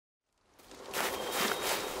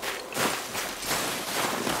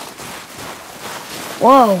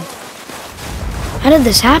Whoa. How did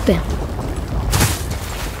this happen?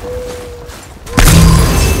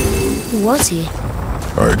 Who was he?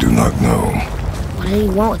 I do not know. What did he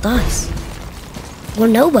want with us? We're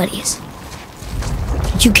nobodies.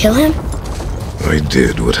 Did you kill him? I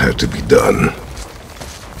did what had to be done.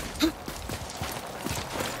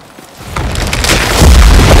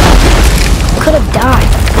 Could have died.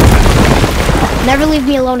 Never leave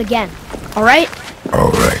me alone again, all right? All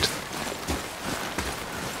right.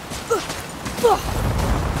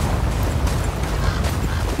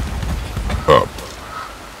 Up.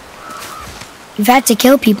 You've had to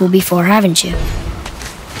kill people before, haven't you?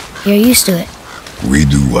 You're used to it. We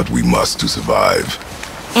do what we must to survive.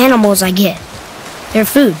 Animals, I get. They're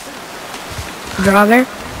food. Draugr,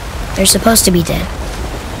 they're supposed to be dead.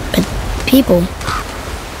 But people,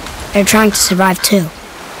 they're trying to survive too.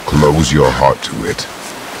 Close your heart to it.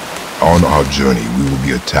 On our journey, we will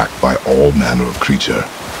be attacked by all manner of creature.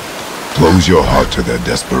 Close your heart to their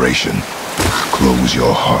desperation. Close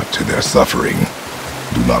your heart to their suffering.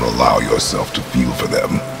 Do not allow yourself to feel for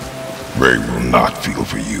them. They will not feel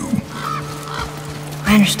for you.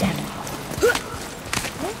 I understand.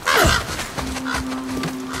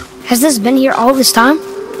 Has this been here all this time?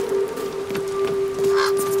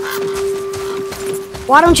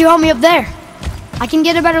 Why don't you help me up there? I can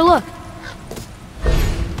get a better look.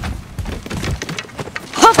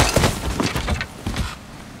 Hup!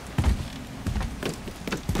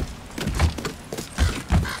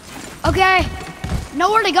 Okay,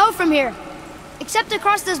 nowhere to go from here, except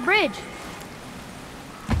across this bridge.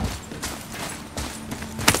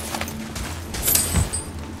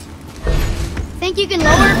 Think you can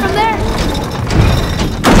lower it from there?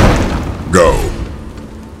 Go.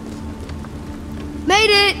 Made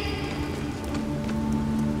it!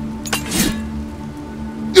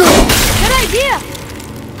 Good idea!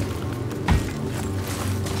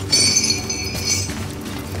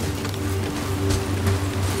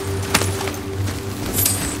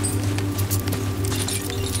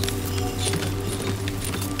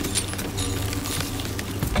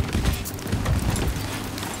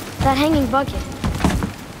 That hanging bucket.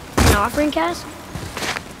 An offering cast?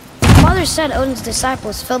 Father said Odin's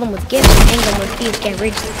disciples fill them with gifts and hang them when thieves can't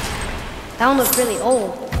reach them. That one looked really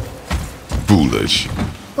old. Foolish.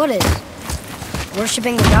 What is?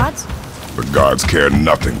 Worshipping the gods? The gods care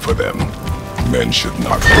nothing for them. Men should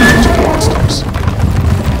not turn into monsters.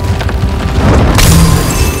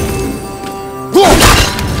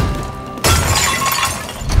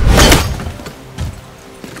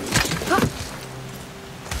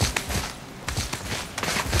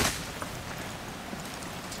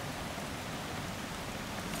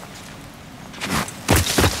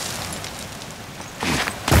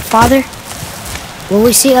 Father, will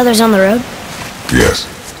we see others on the road? Yes.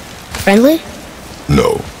 Friendly?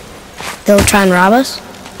 No. They'll try and rob us?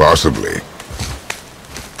 Possibly.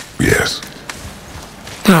 Yes.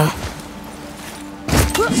 Oh.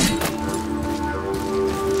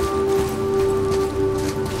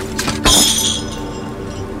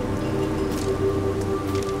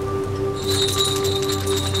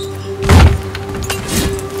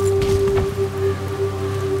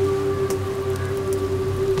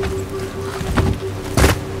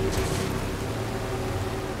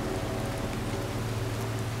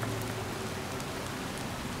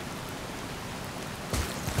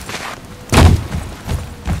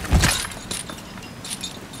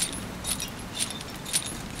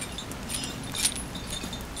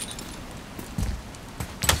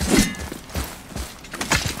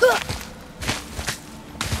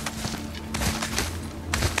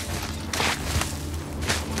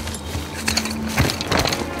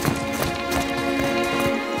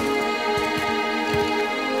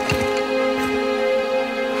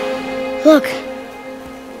 Look.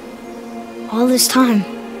 All this time,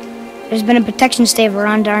 there's been a protection stave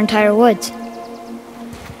around our entire woods.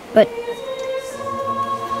 But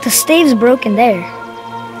the stave's broken there.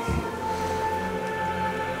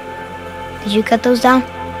 Did you cut those down?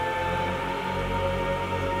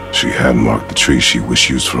 She had marked the tree she wished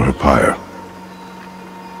used for her pyre.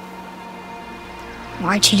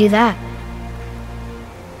 Why'd she do that?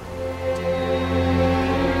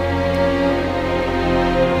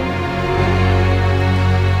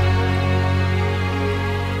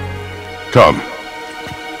 Come.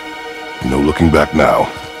 No looking back now.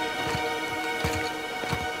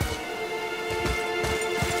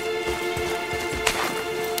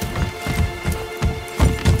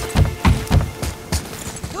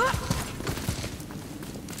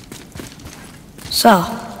 So,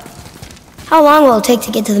 how long will it take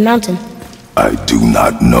to get to the mountain? I do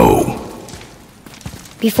not know.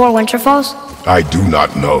 Before winter falls? I do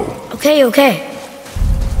not know. Okay, okay.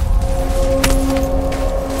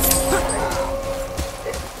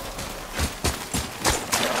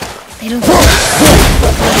 They don't...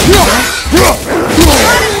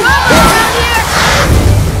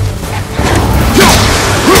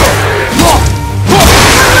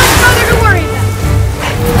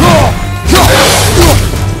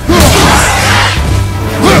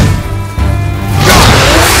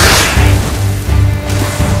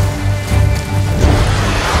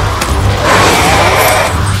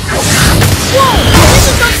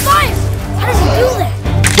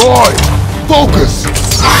 Boy, focus!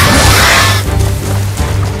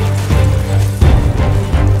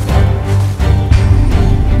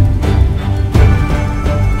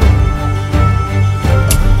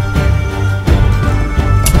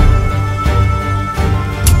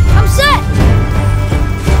 I'm set!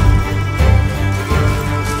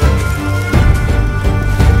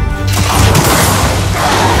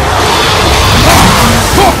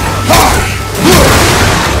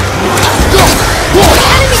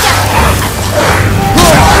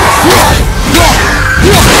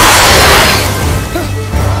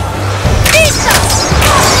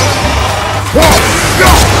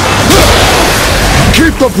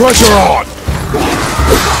 Keep the pressure on!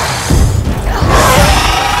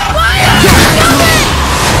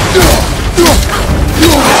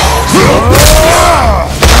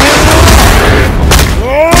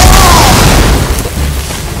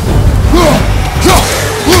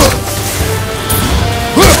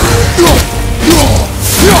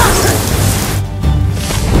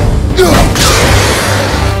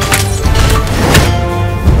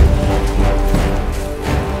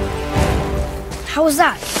 How was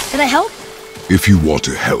that? Did I help? If you want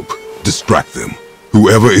to help, distract them.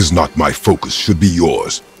 Whoever is not my focus should be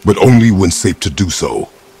yours, but only when safe to do so.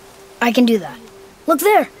 I can do that. Look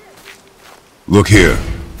there. Look here.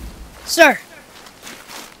 Sir.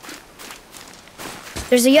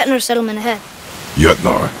 There's a Yetnar settlement ahead.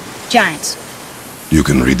 Yetnar. Giants. You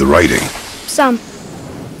can read the writing. Some.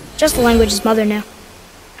 Just the language his mother knew.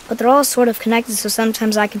 But they're all sort of connected, so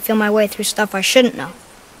sometimes I can feel my way through stuff I shouldn't know.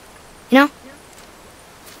 You know?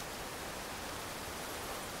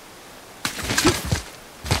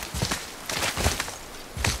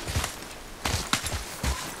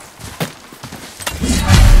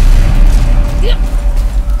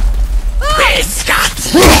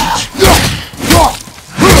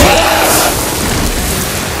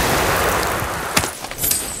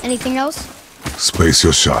 Anything else? Space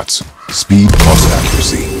your shots. Speed, cost,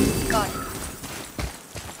 accuracy. Got it.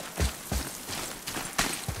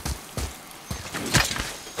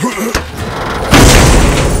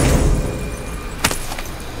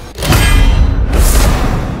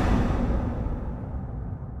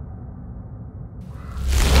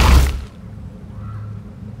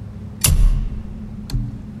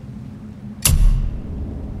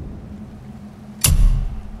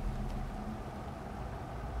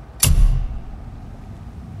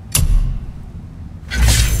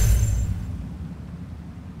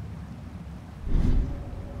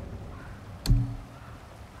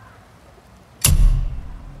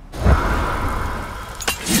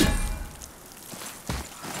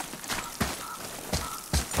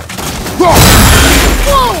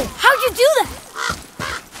 Whoa! How'd you do that?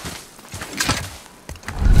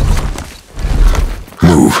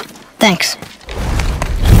 Move. Thanks.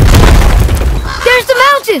 There's the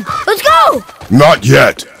mountain! Let's go! Not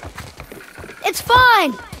yet. It's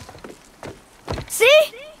fine!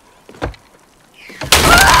 See?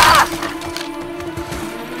 Ah!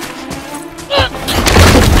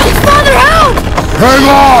 Father, help! Hang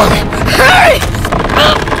on! Hurry!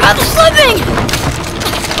 I'm slipping!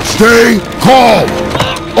 Stay calm!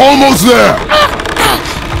 Almost there!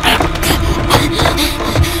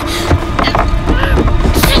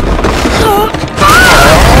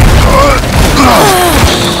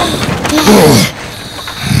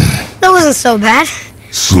 That wasn't so bad.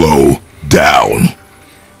 Slow down.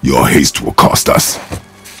 Your haste will cost us.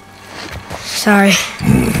 Sorry.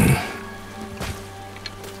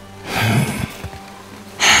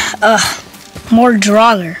 More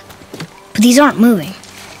Draugr. But these aren't moving.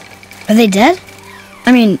 Are they dead?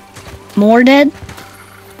 I mean, more dead?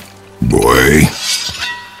 Boy.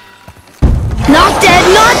 Not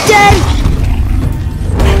dead, not dead!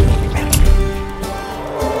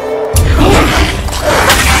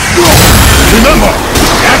 Remember,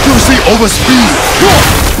 accuracy over speed.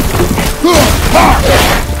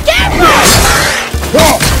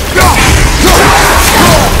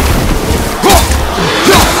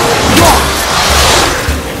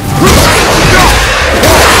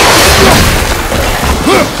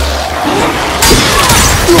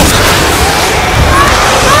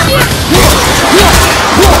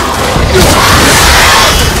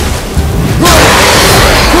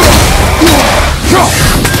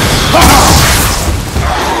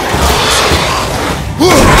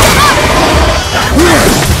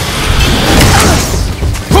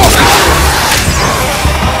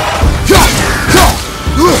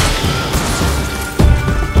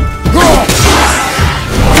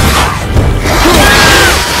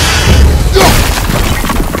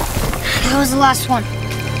 last one.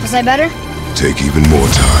 Was I better? Take even more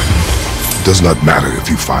time. It does not matter if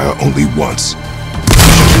you fire only once.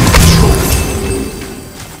 Control.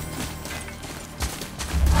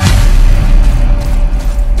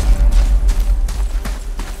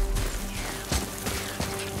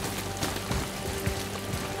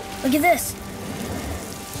 Look at this.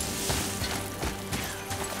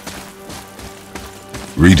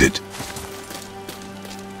 Read it.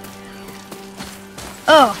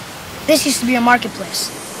 Oh, this used to be a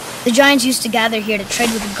marketplace. The giants used to gather here to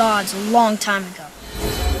trade with the gods a long time ago.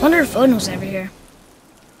 Wonder if Odin was ever here.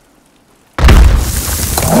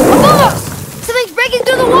 Above us! Something's breaking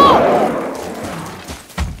through the wall!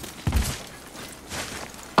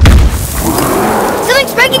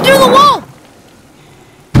 Something's breaking through the wall!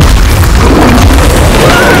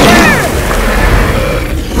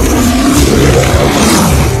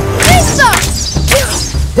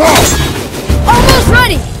 Almost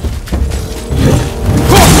ready!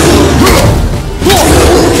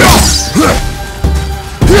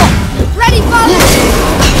 Ready, father!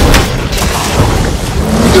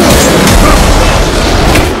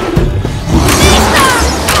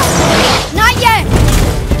 Not yet!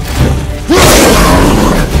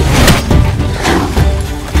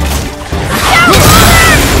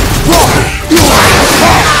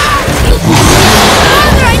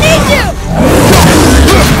 Father, I need you!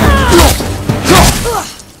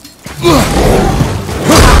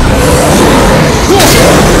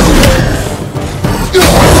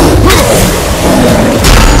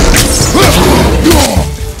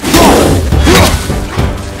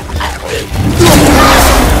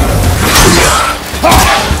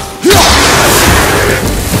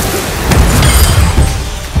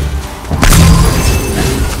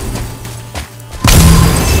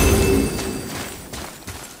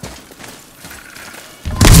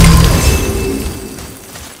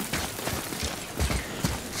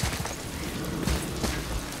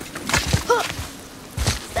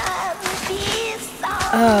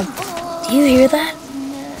 Do you hear that?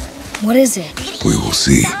 What is it? We will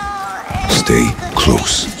see. Stay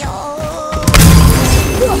close.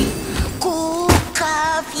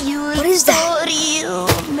 What is that?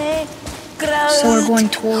 So we're going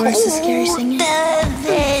towards the scary singing?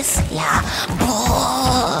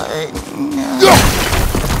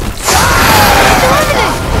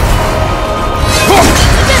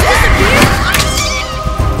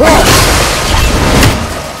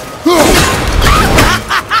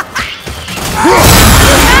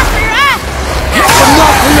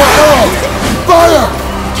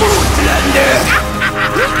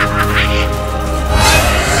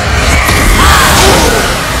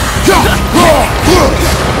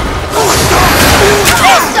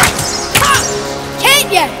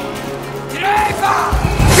 Can't yet!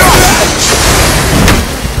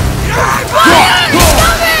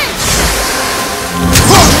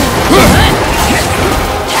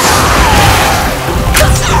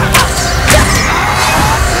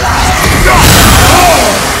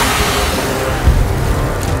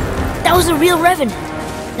 That was a real revenant.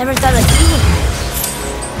 Never thought I'd see him.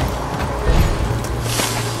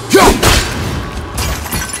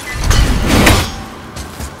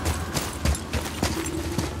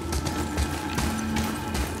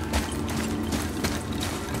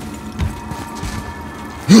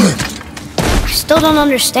 I still don't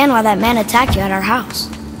understand why that man attacked you at our house.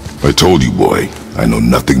 I told you, boy. I know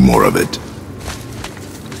nothing more of it.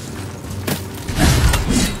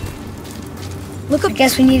 Look, I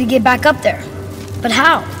guess we need to get back up there. But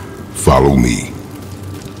how? Follow me.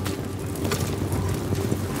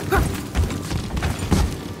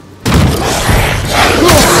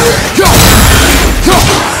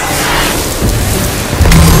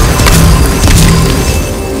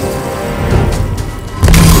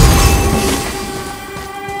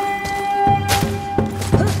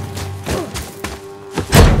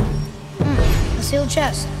 A sealed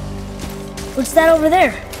chest. What's that over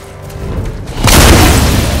there?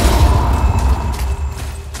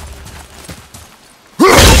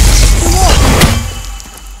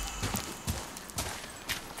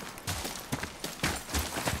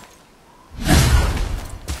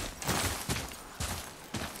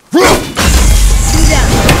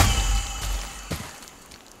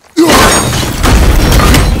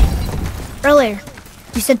 Earlier,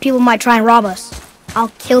 you said people might try and rob us.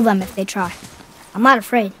 I'll kill them if they try. I'm not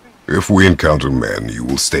afraid. If we encounter men, you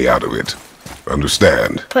will stay out of it.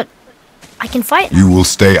 Understand? But I can fight. You will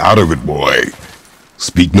stay out of it, boy.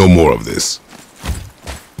 Speak no more of this.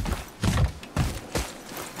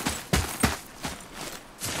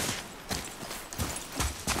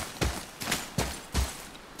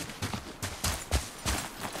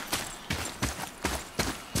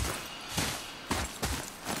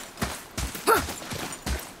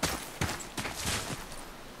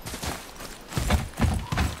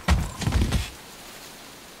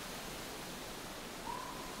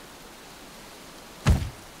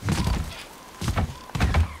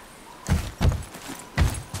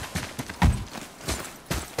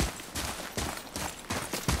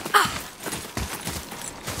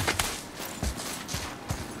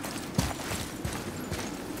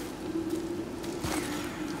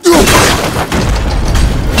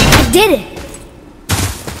 did it!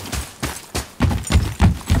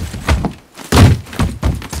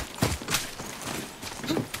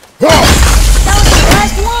 That was the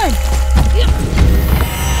last one!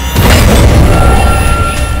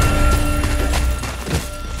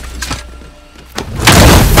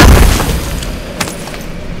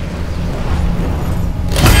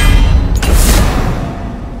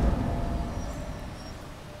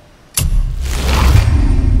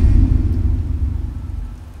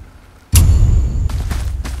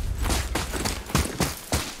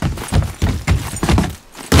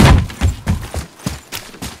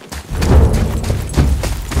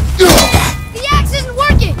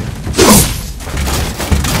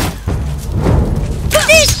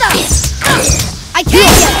 I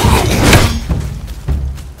can't get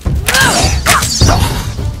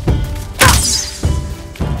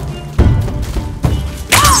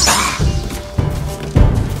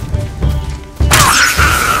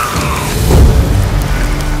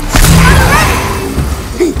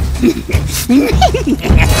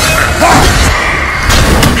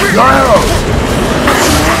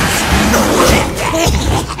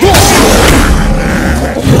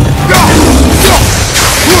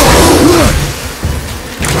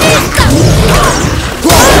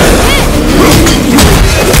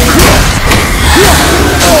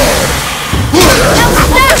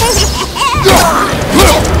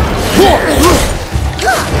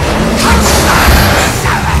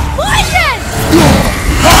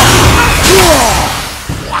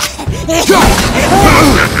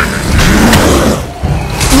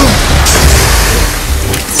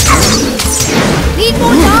Need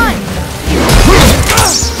more time!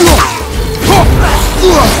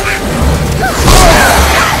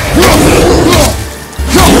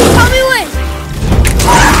 Tell me when!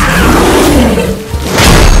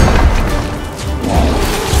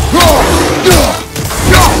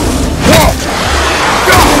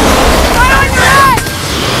 Right on your head!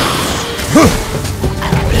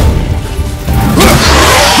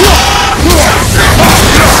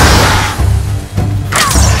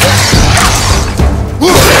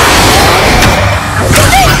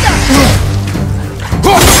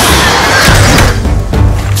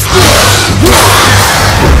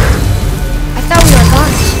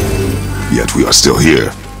 Yet we are still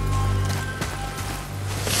here.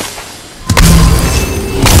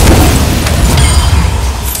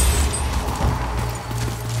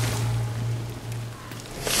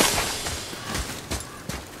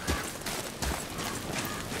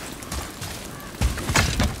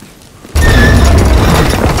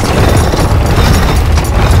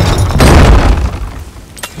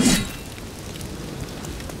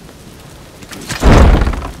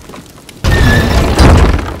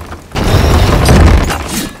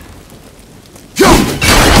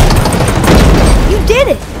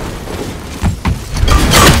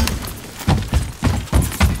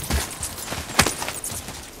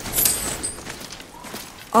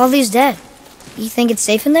 All these dead. You think it's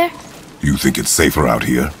safe in there? You think it's safer out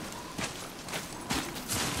here?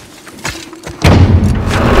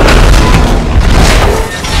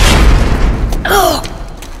 Oh!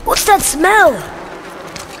 What's that smell?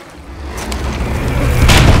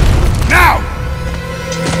 Now!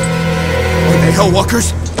 Are they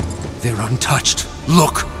Hellwalkers? They're untouched.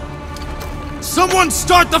 Look! Someone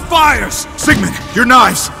start the fires! Sigmund, your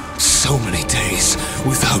knives! So many days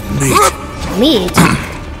without meat. Meat?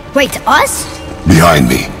 Wait, us? Behind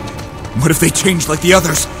me. What if they change like the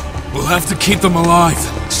others? We'll have to keep them alive.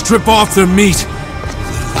 Strip off their meat.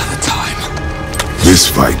 Little at a time. This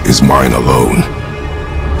fight is mine alone.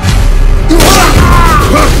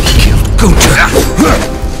 Kill Gunta.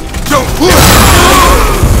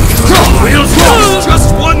 We'll lose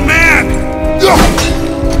just one man!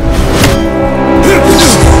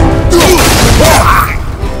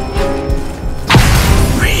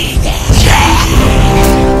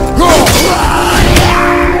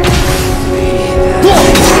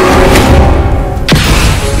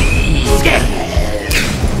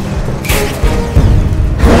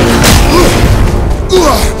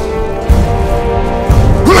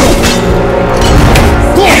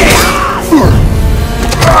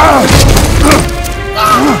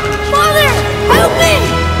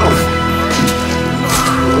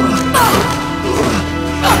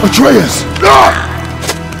 Atreus!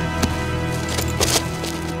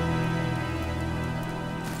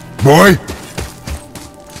 Boy?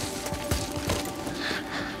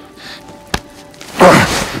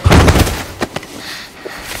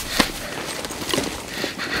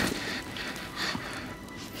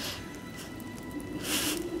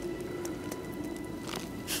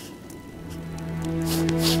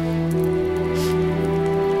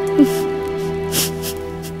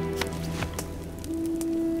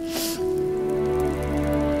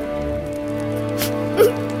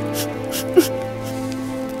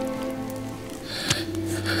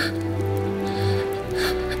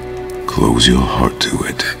 Close your heart to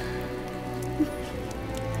it.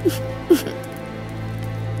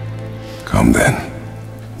 Come then.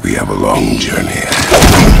 We have a long journey ahead.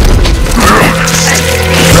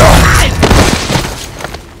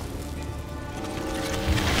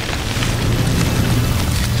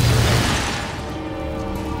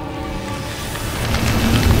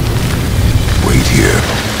 Wait here.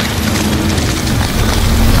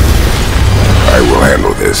 I will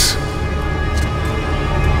handle this.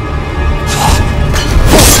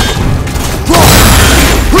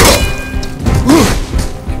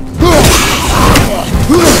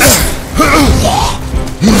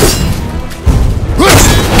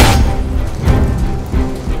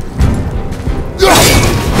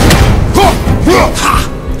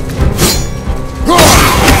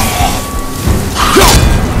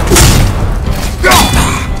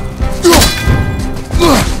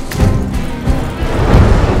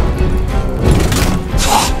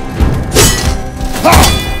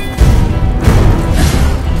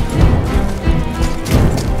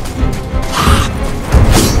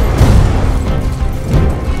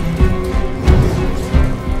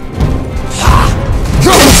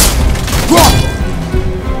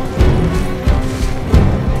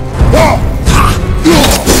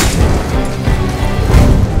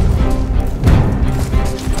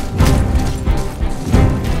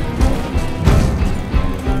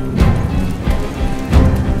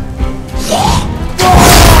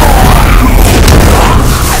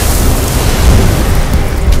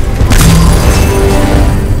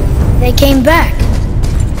 Came back.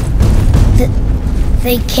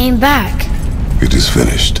 They came back. It is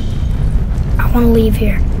finished. I want to leave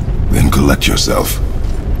here. Then collect yourself.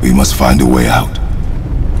 We must find a way out.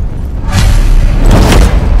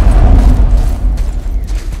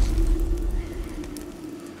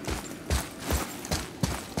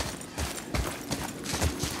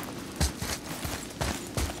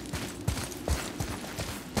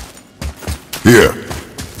 Here.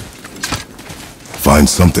 Find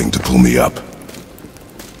something to pull me up.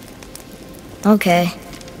 Okay.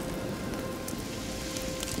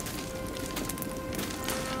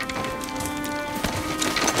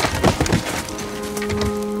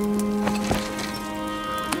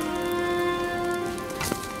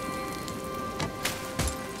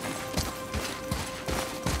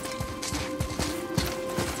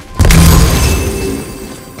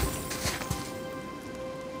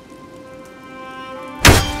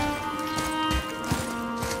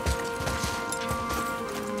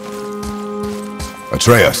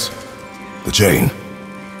 Atreus, the chain.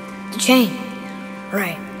 The chain.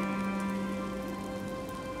 Right.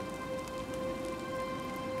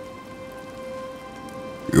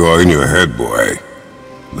 You are in your head, boy.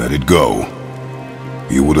 Let it go.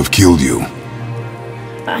 He would have killed you.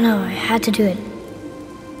 I know, I had to do it.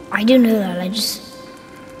 I do know that, I just...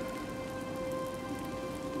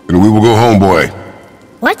 And we will go home, boy.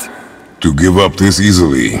 What? To give up this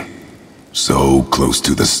easily. So close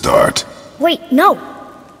to the start. Wait, no!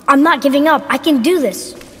 I'm not giving up. I can do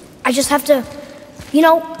this. I just have to, you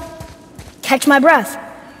know, catch my breath.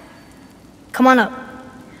 Come on up.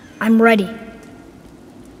 I'm ready.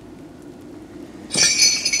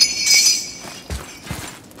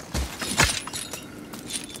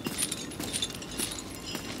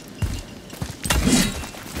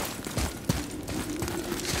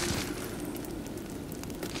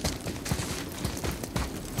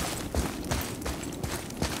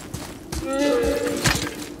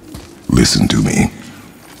 Listen to me.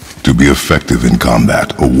 To be effective in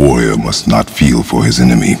combat, a warrior must not feel for his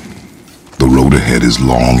enemy. The road ahead is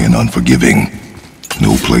long and unforgiving.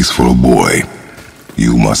 No place for a boy.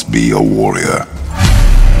 You must be a warrior.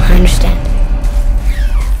 I understand.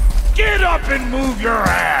 Get up and move your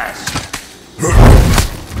ass!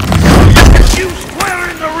 You square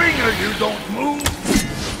in the ring or you don't move!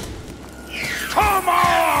 Come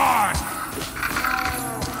on!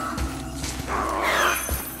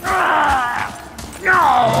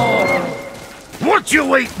 No! What you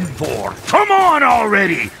waiting for? Come on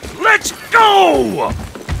already! Let's go!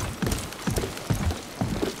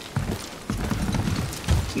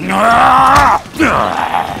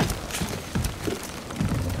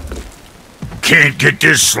 Can't get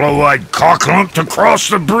this slow-eyed cocklump to cross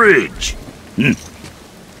the bridge.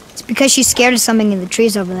 It's because she's scared of something in the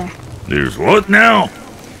trees over there. There's what now?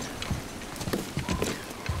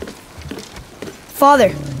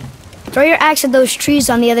 Father, throw your axe at those trees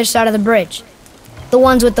on the other side of the bridge. The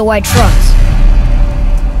ones with the white trunks.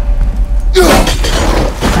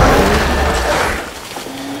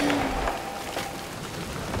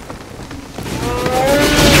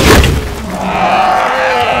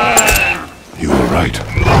 You were right.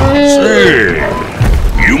 Say,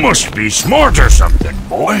 be smart or something,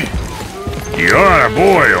 boy. You're a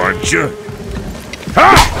boy, aren't you?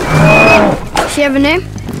 Ha! Does she have a name?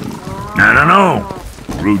 I don't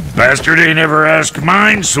know. Rude bastard ain't ever asked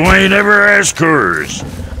mine, so ain't ever asked hers.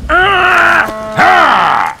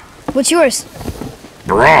 Ha! What's yours?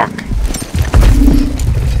 Brock.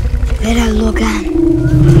 Vera Logan.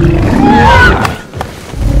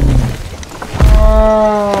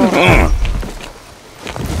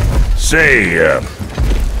 Say,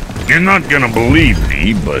 you're not gonna believe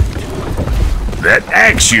me, but that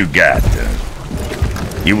axe you got,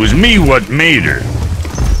 it was me what made her.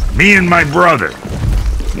 Me and my brother.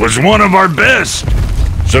 Was one of our best.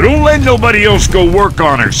 So don't let nobody else go work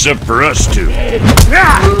on her except for us two.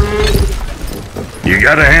 You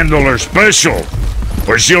gotta handle her special,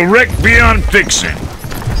 or she'll wreck beyond fixing.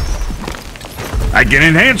 I can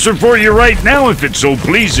enhance her for you right now if it so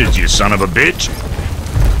pleases you, son of a bitch.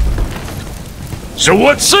 So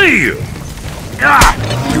what say you?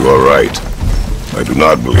 You are right. I do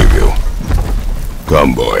not believe you.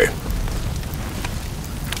 Come, boy.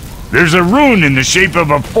 There's a rune in the shape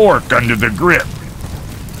of a fork under the grip.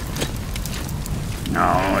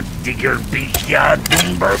 No, digger beach ya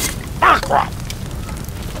Doomberg.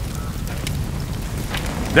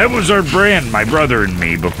 That was our brand, my brother and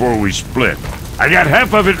me, before we split. I got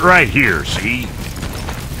half of it right here, see?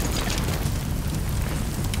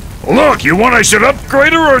 Look, you want I should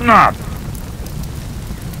upgrade her or not?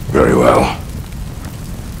 Very well.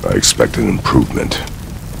 I expect an improvement.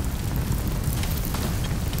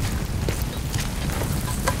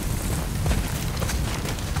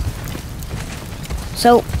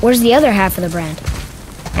 So, where's the other half of the brand?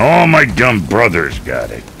 Oh, my dumb brother's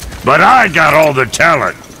got it. But I got all the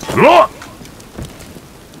talent. Look!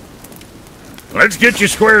 Let's get you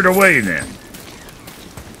squared away, then.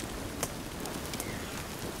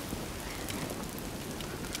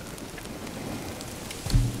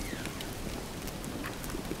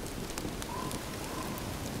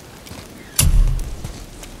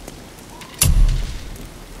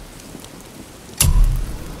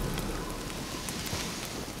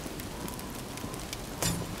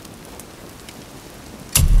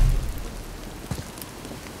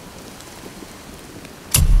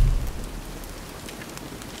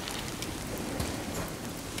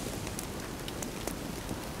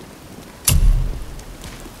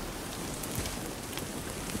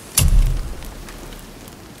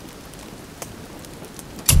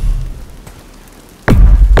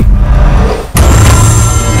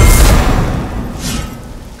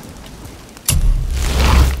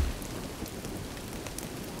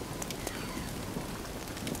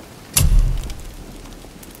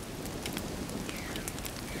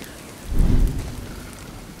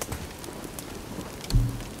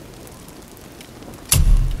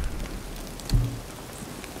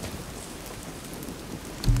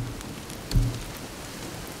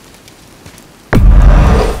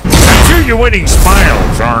 Your winning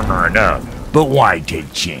smile's armor enough, but why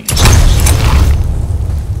take chances?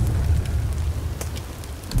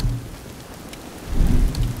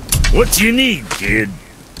 What you need, kid?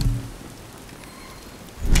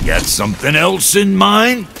 Got something else in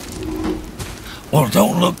mind? Well,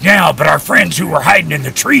 don't look now, but our friends who were hiding in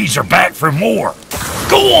the trees are back for more.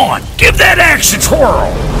 Go on, give that axe a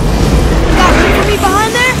twirl! Got room for me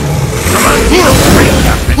behind there? Come on, you don't bring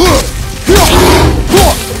nothing.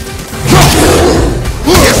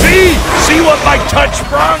 You see? See what my touch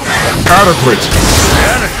sprung? Adequate.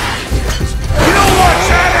 You know what's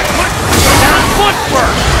adequate? Not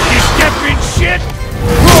footwork, you stepping shit!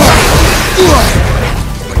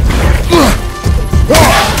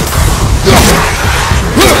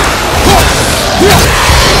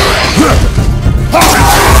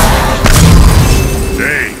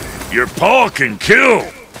 Hey, your paw can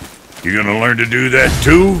kill. You gonna learn to do that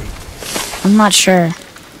too? I'm not sure.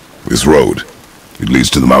 This road, it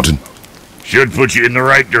leads to the mountain? Should put you in the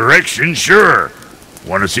right direction, sure.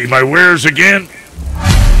 Want to see my wares again?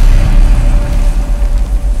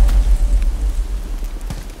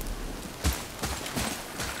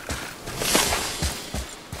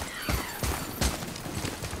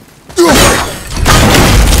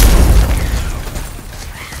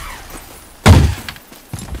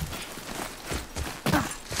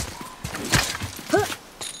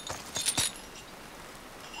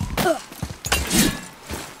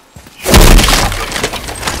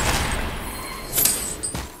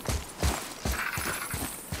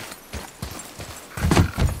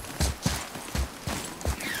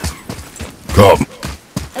 Come.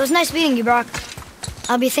 It was nice meeting you, Brock.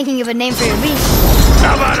 I'll be thinking of a name for your beast.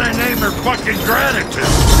 How about I name her fucking Gratitude?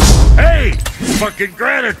 Hey, fucking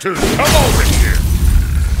Gratitude, come over here.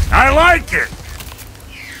 I like it.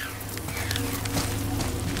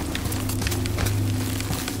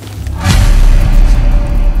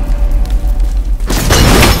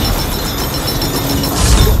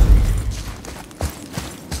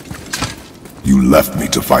 You left me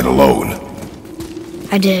to fight alone.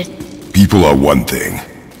 I did. People are one thing.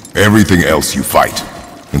 Everything else you fight.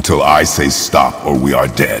 Until I say stop or we are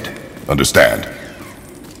dead. Understand?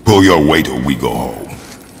 Pull your weight or we go home.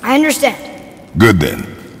 I understand. Good then.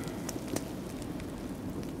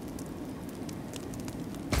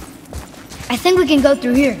 I think we can go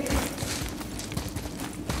through here.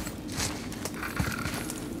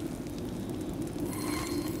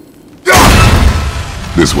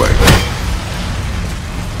 This way.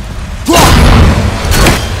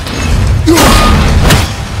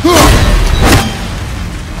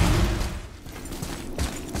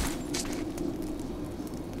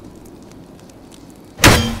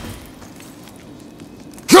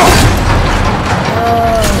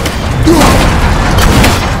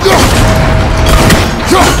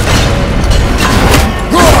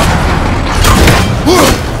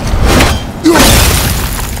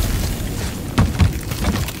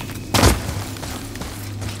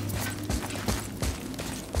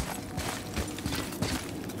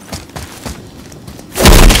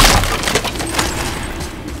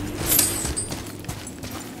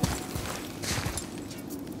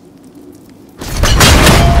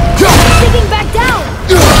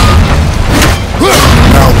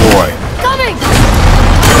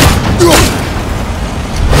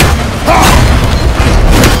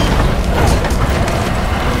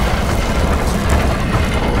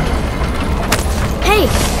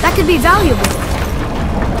 That could be valuable.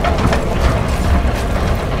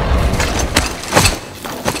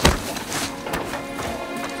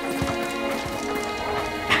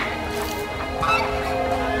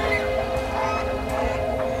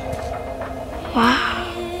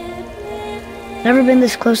 Wow. Never been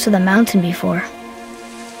this close to the mountain before.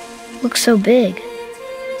 Looks so big.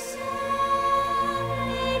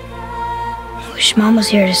 Wish Mom was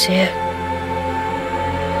here to see it.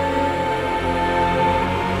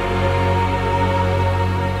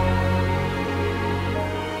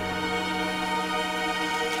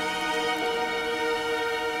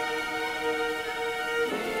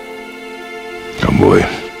 Come, boy.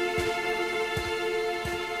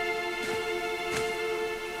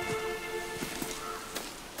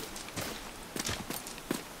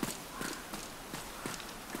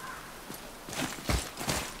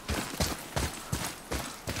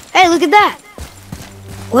 Hey, look at that!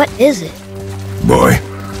 What is it? Boy.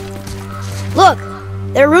 Look!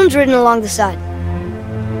 There are runes written along the side.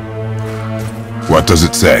 What does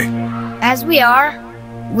it say? As we are,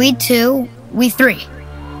 we two, we three.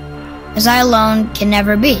 As I alone can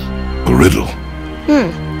never be. A riddle.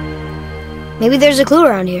 Maybe there's a clue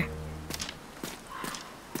around here.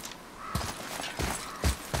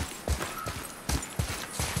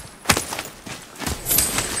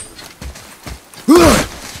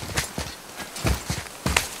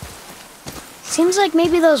 Seems like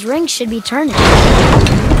maybe those rings should be turning.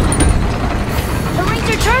 The rings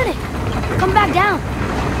are turning! Come back down.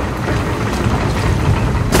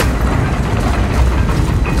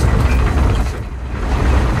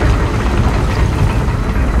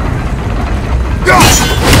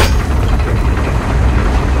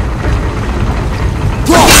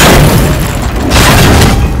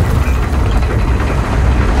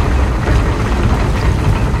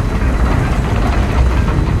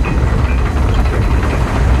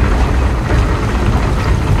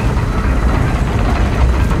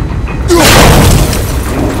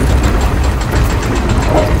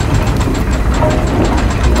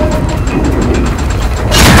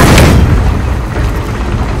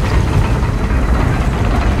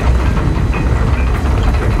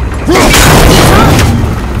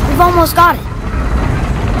 Almost got it.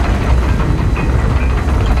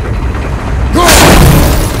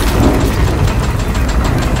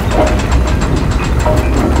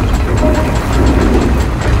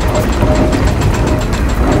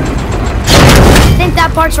 I think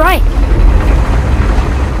that part's right.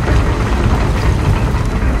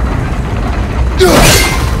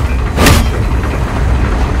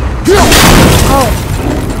 Oh,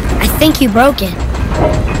 I think you broke it.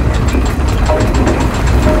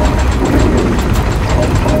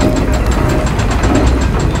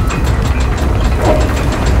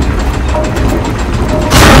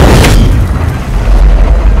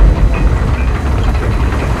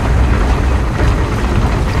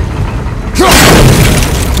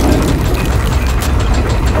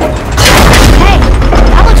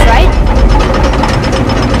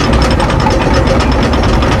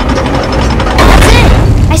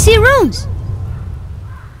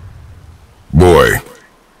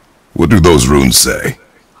 What do those runes say?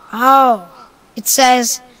 Oh, it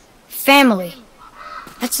says family.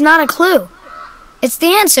 That's not a clue. It's the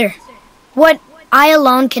answer. What I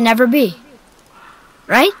alone can never be.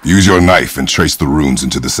 Right? Use your knife and trace the runes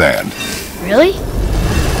into the sand. Really?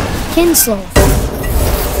 Kinslow.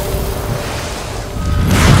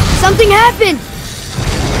 Something happened!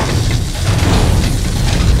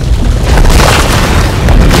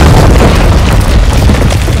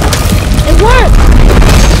 It worked!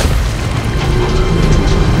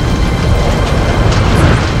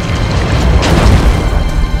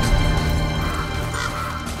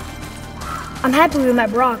 I'm happy we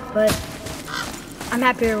met Brock, but I'm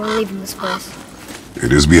happier we're leaving this place.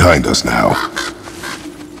 It is behind us now.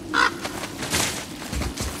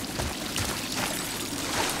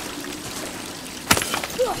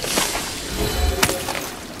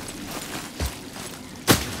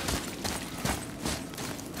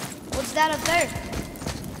 What's that up there?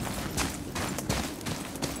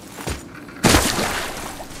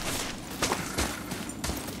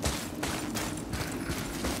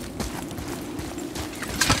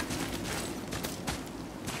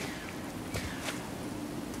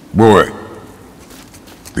 Boy,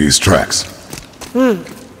 these tracks.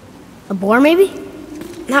 A boar, maybe?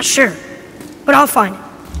 Not sure, but I'll find it.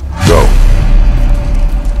 Go.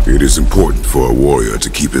 It is important for a warrior to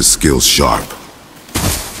keep his skills sharp.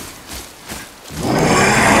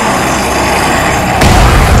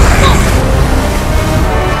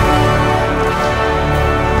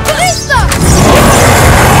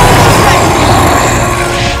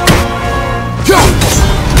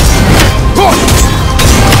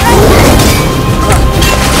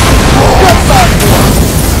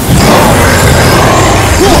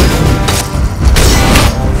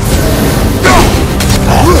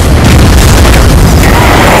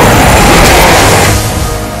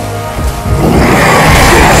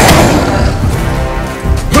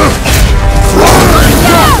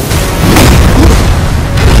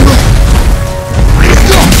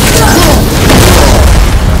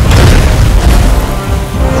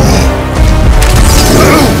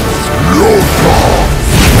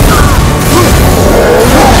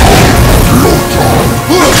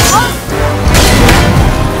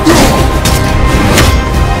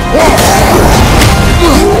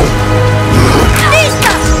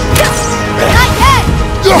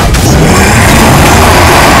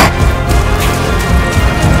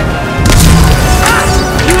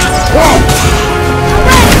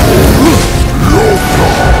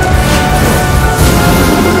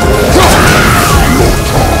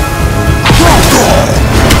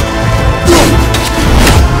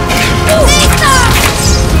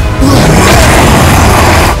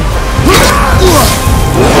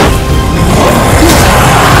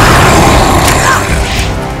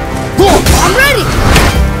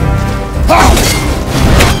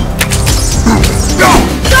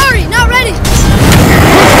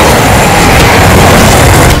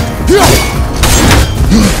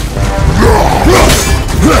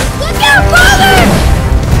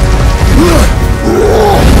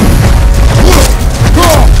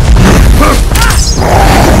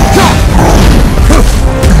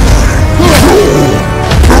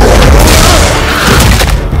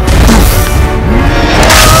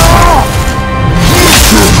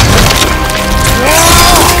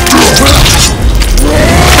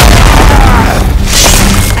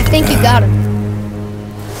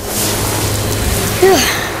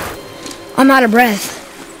 I'm out of breath.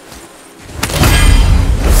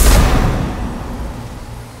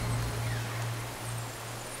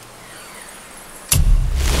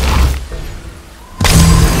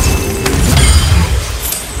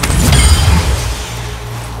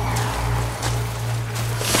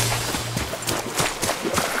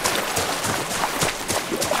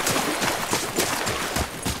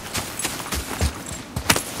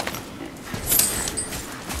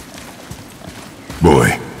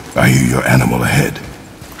 Boy, I hear your animal ahead.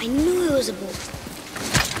 I knew it was a bull.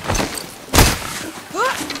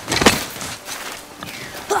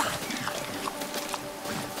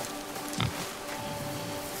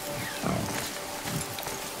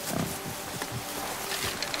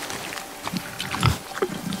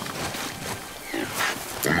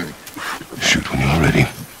 Shoot when you're ready.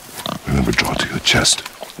 Remember, draw to your chest.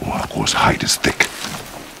 Wild boar's hide is thick.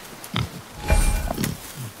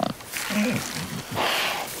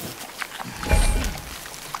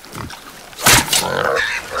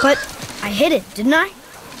 But I hit it, didn't I?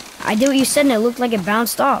 I did what you said and it looked like it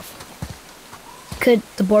bounced off. Could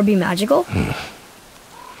the boar be magical?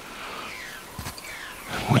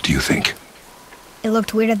 What do you think? It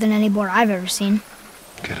looked weirder than any boar I've ever seen.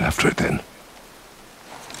 Get after it then.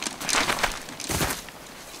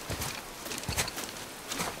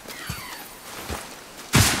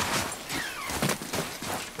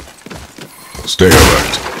 Stay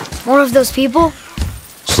alert. More of those people?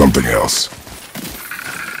 Something else.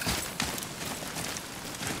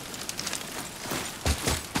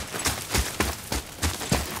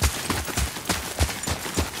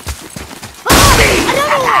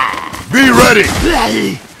 Be ready!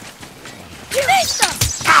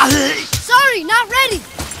 Sorry, not ready!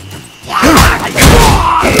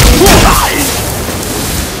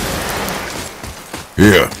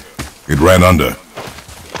 Here. It ran under.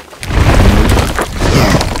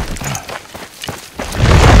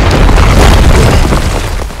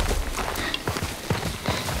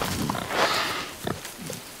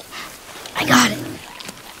 I got it.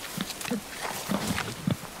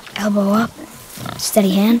 Elbow up,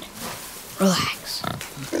 steady hand, relax.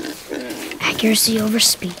 Accuracy over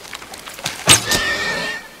speed.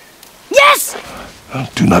 Yes!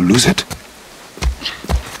 Do not lose it.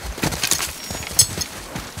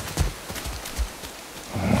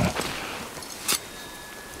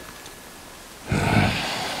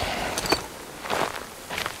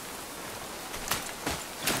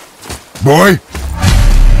 Boy?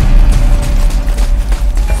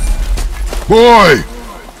 Boy!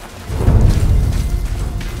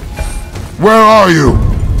 Where are you?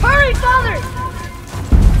 Hurry, Father!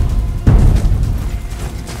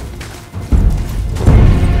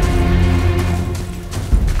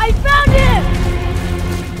 I found him!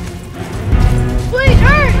 Please,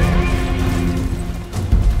 hurry!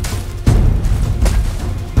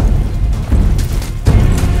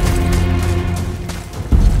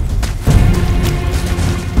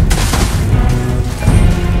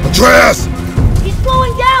 Atreus! He's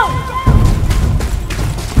slowing down!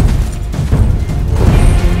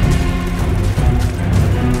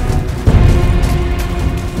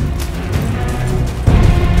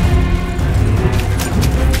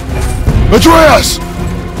 Atreus!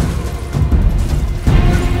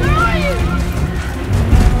 Where are you?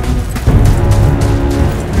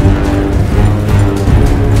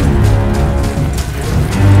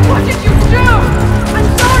 What did you do? I'm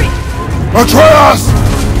sorry! Atreus!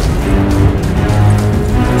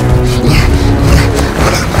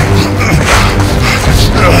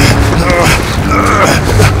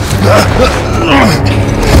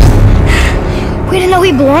 We didn't know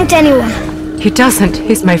he belonged to anyone. He doesn't.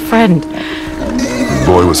 He's my friend. The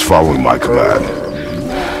boy was following my command.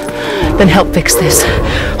 Then help fix this.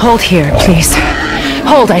 Hold here, please.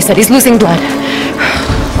 Hold, I said. He's losing blood.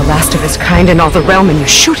 The last of his kind in all the realm, and you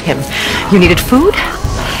shoot him. You needed food?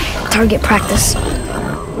 Target practice.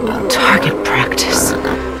 Target practice.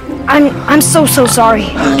 I'm so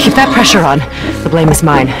sorry. Keep that pressure on. The blame is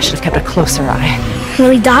mine. I should have kept a closer eye.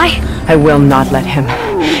 Will he die? I will not let him.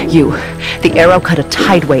 You. The arrow cut a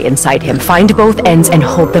tideway inside him. Find both ends and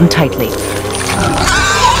hold them tightly.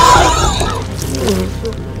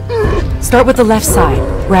 Start with the left side.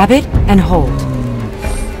 Grab it and hold.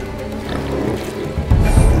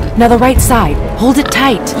 Now the right side. Hold it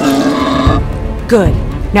tight. Good.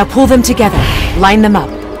 Now pull them together. Line them up.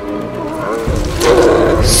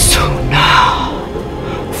 So now,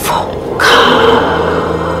 focus.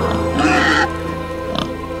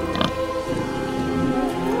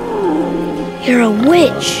 You're a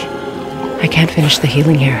witch. I can't finish the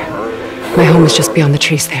healing here. My home is just beyond the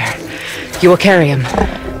trees there. You will carry him.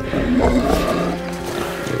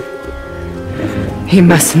 He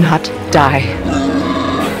must not die.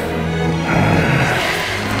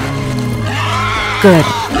 Good.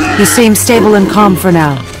 You seem stable and calm for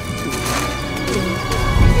now.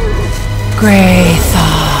 Great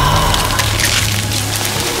thought.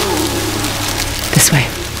 This way.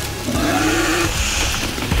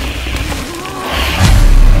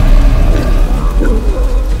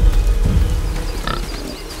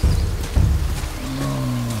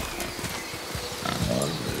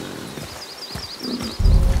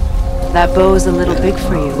 That bow's a little big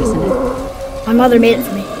for you, isn't it? My mother made it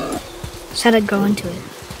for me. Said I'd grow into it.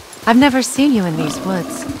 I've never seen you in these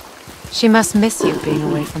woods. She must miss you being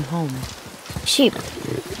away from home. She's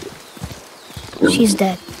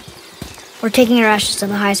dead. We're taking her ashes to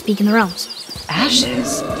the highest peak in the realms.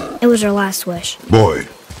 Ashes? It was her last wish. Boy.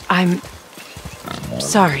 I'm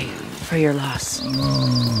sorry for your loss.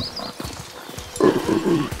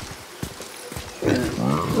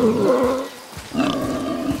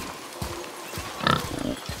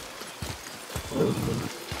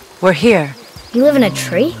 We're here. You live in a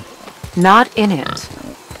tree? Not in it.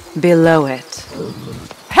 Below it.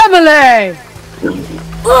 Hemele!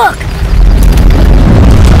 Look!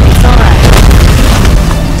 It's all right.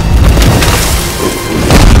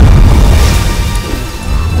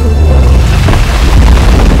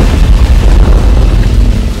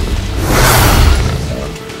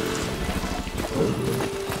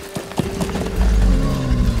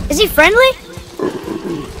 friendly?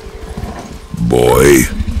 Boy.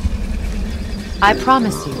 I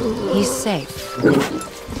promise you, he's safe.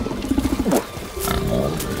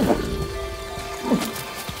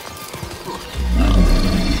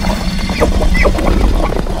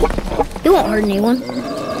 He won't hurt anyone.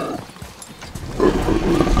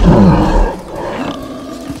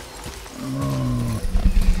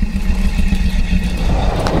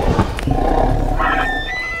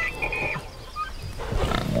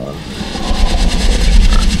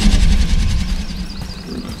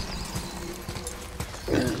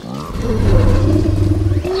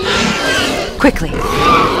 Quickly.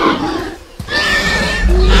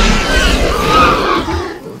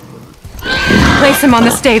 Place him on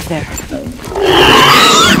the stave there.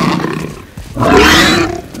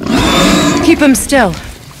 Keep him still.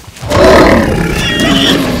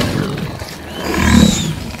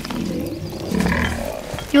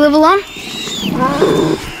 You live alone?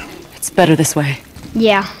 It's better this way.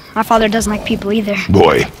 Yeah, my father doesn't like people either.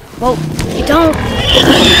 Boy. Well, you don't.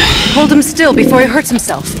 Hold him still before he hurts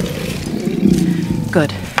himself.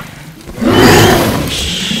 Good.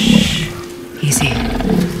 Easy.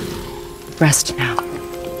 Rest now.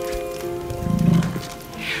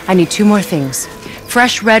 I need 2 more things.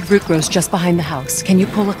 Fresh red root grows just behind the house. Can you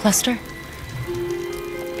pull a cluster?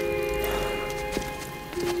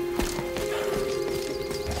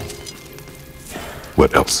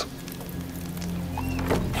 What else?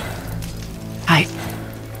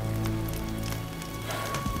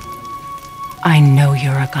 I know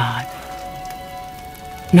you're a god.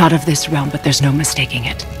 Not of this realm, but there's no mistaking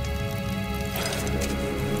it.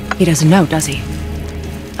 He doesn't know, does he?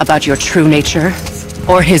 About your true nature?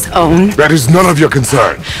 Or his own? That is none of your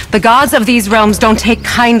concern. The gods of these realms don't take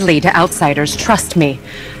kindly to outsiders, trust me.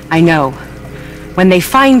 I know. When they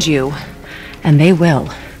find you, and they will,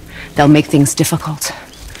 they'll make things difficult.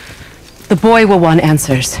 The boy will want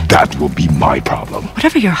answers. That will be my problem.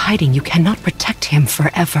 Whatever you're hiding, you cannot protect him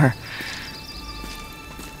forever.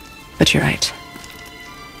 But you're right.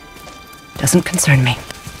 Doesn't concern me.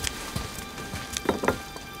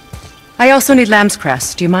 I also need lamb's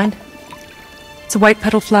cress. Do you mind? It's a white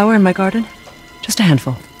petal flower in my garden. Just a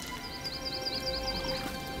handful.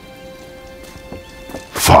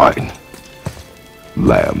 Fine.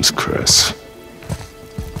 Lamb's cress.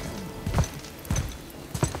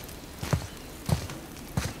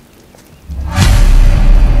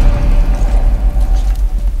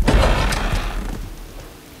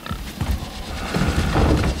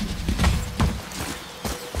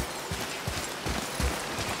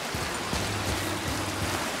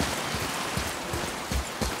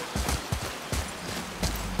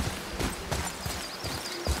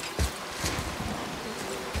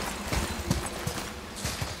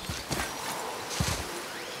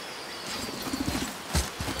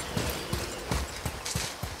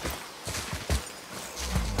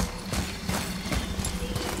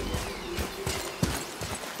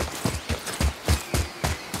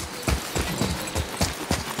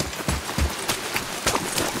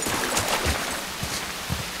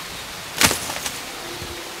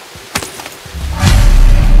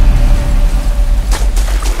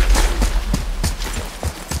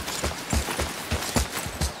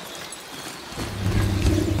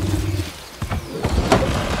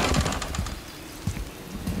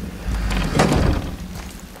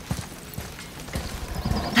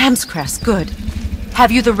 Lamb's cress, good.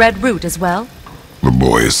 Have you the red root as well? The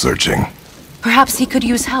boy is searching. Perhaps he could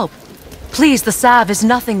use help. Please, the salve is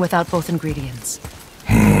nothing without both ingredients.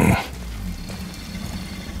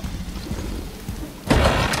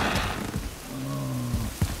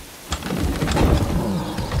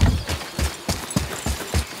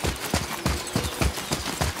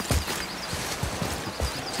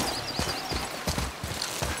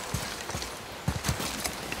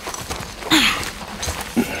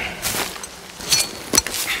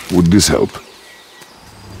 Would this help?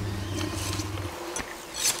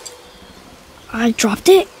 I dropped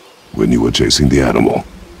it? When you were chasing the animal.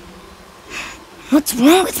 What's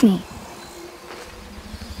wrong with me?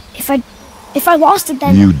 If I lost it,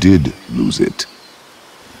 then... You did lose it.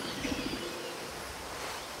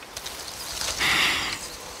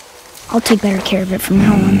 I'll take better care of it from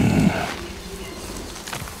now on.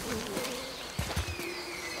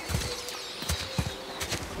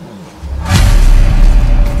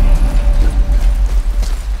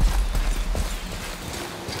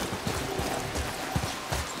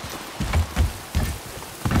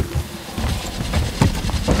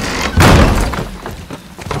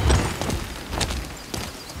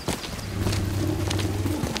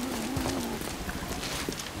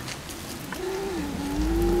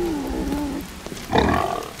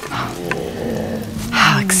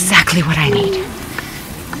 exactly what I need.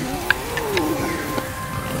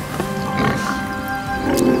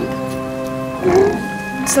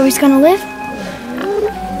 So he's gonna live?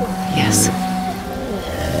 Yes.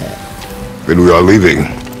 Then we are leaving.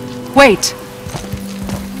 Wait!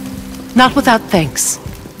 Not without thanks.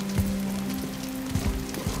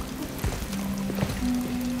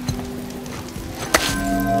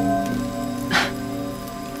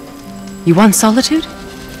 You want solitude?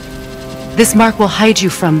 This mark will hide you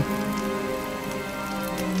from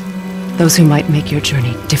those who might make your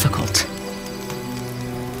journey difficult.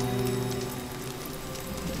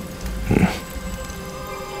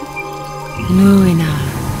 Luina.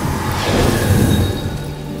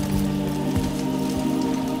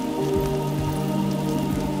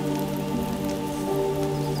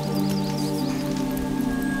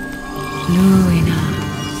 Luina.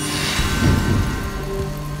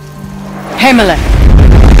 Himmler.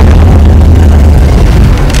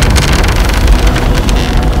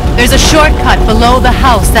 There's a shortcut below the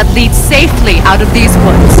house that leads safely out of these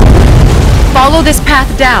woods. Follow this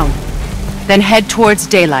path down, then head towards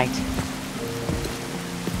daylight.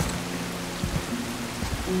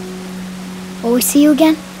 Will we see you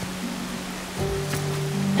again?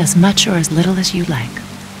 As much or as little as you like.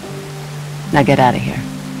 Now get out of here.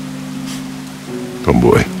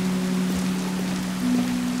 Tomboy.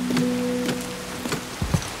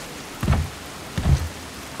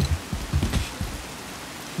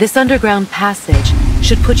 This underground passage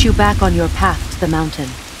should put you back on your path to the mountain.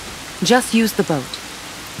 Just use the boat.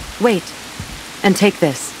 Wait, and take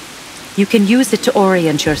this. You can use it to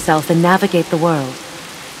orient yourself and navigate the world.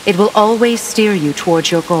 It will always steer you towards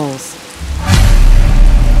your goals.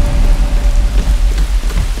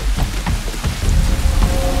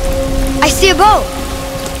 I see a boat!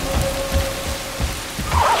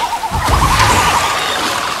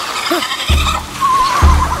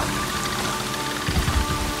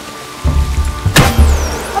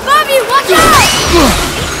 Above you! Watch out!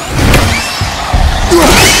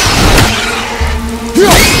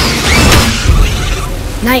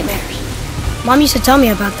 Nightmares. Mom used to tell me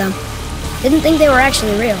about them. Didn't think they were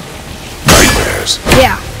actually real. Nightmares.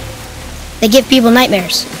 Yeah. They give people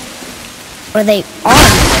nightmares. Or they are.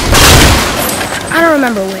 I don't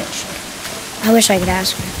remember which. I wish I could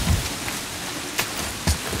ask her.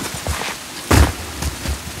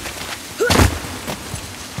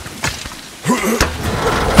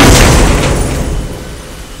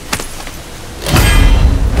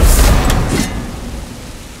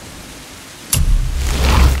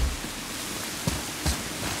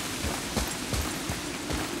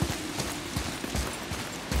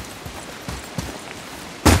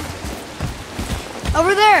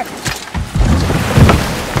 Over there!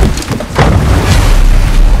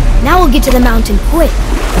 Now we'll get to the mountain quick.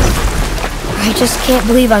 I just can't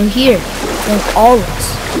believe I'm here, in all this.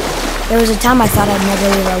 There was a time I thought I'd never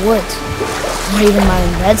leave our woods, or even my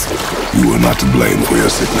own bedstead. You are not to blame for your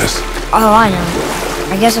sickness. Oh, I know.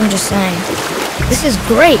 I guess I'm just saying. This is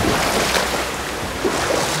great.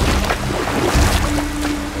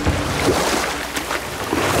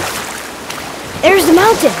 There's the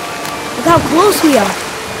mountain. Look how close we are.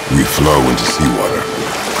 We flow into seawater.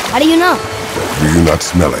 How do you know? Do you not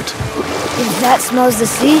smell it? If that smells the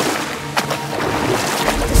sea,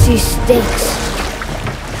 the sea stinks.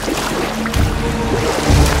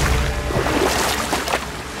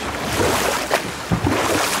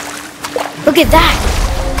 Look at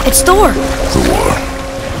that! It's Thor!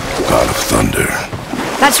 Thor, god of thunder.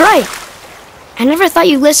 That's right! I never thought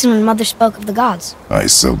you listened when Mother spoke of the gods. I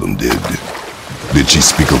seldom did. Did she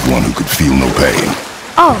speak of one who could feel no pain?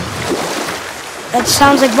 Oh, that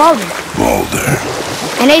sounds like Baldur. Baldur.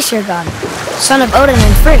 An Aesir god, son of Odin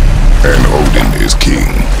and Frigg. And Odin is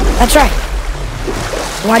king. That's right.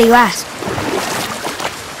 Why do you ask?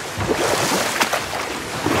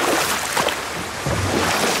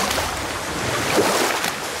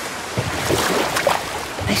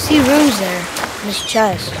 I see runes there in his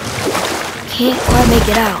chest. Can't quite make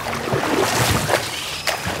it out.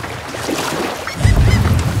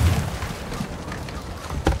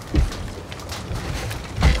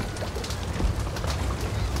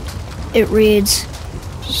 It reads,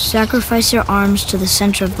 sacrifice your arms to the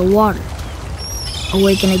center of the water.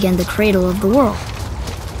 Awaken again the cradle of the world.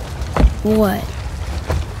 What?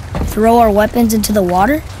 Throw our weapons into the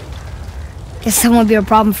water? Guess that won't be a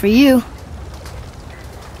problem for you.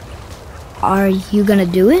 Are you gonna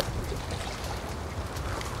do it?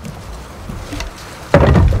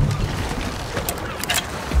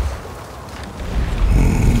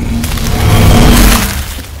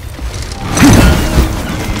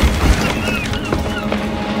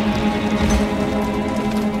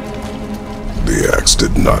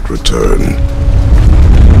 did not return.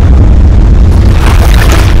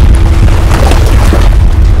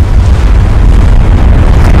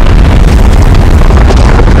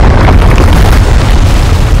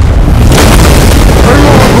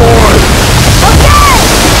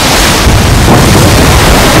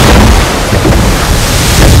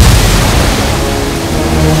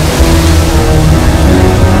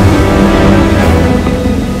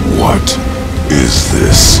 What is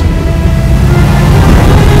this?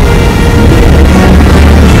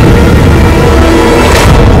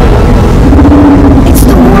 It's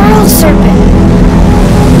the world serpent.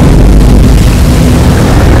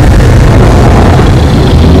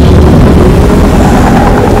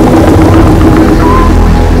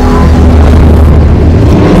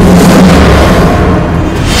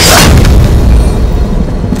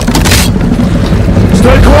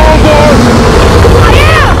 Stay calm, boss! I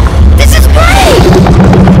am! This is great!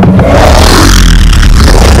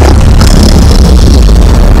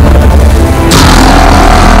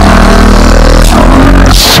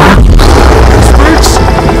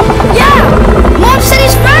 Yeah! Mom said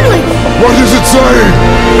he's friendly! What does it say?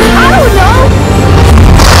 I don't know!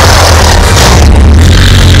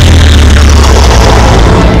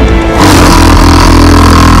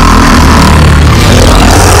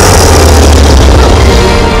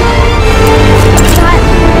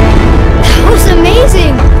 That was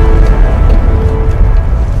amazing!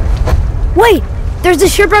 Wait! There's the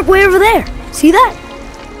shipwreck way over there. See that?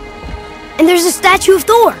 And there's a statue of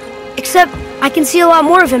Thor. Except I can see a lot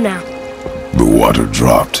more of him now. The water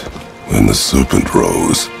dropped, and the serpent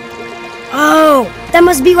rose. Oh, that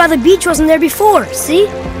must be why the beach wasn't there before, see?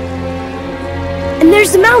 And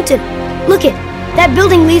there's the mountain. Look it, that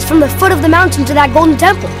building leads from the foot of the mountain to that golden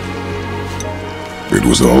temple. It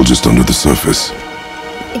was all just under the surface.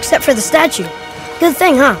 Except for the statue. Good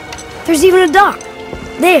thing, huh? There's even a dock.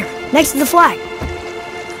 There, next to the flag.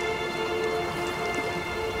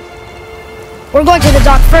 We're going to the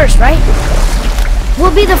dock first, right?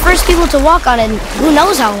 We'll be the first people to walk on it in who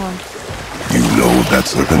knows how long. You know that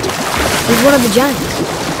serpent? He's one of the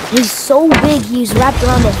giants. He's so big he's wrapped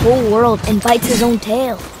around the whole world and bites his own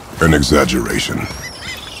tail. An exaggeration.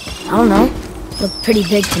 I don't know. Looked pretty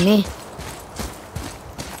big to me.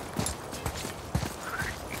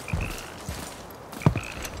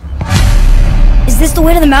 Is this the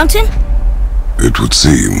way to the mountain? It would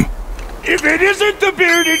seem. If it isn't the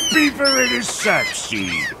bearded beaver, it is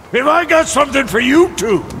Saxseed. Have I got something for you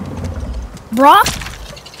too? Brock?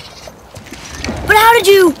 But how did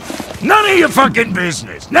you... None of your fucking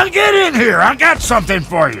business. Now get in here. I got something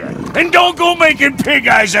for you. And don't go making pig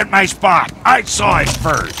eyes at my spot. I saw it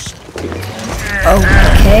first.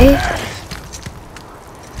 Okay.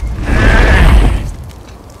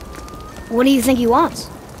 What do you think he wants?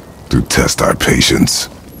 To test our patience.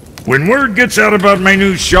 When word gets out about my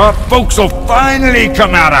new shop, folks will finally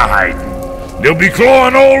come out of hiding. They'll be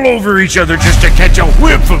clawing all over each other just to catch a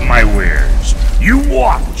whiff of my wares. You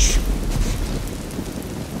watch.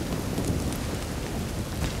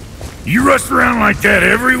 You rush around like that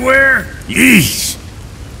everywhere? Yeesh.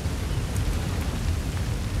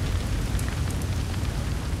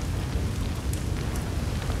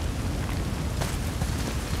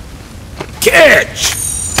 Catch!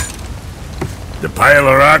 The pile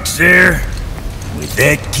of rocks there? With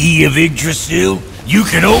that key of Yggdrasil, you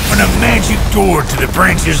can open a magic door to the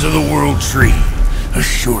branches of the World Tree. A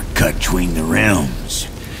shortcut between the realms.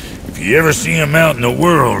 If you ever see him out in the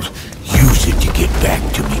world, use it to get back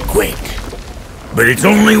to me quick. But it's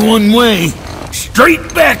only one way.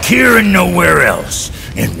 Straight back here and nowhere else.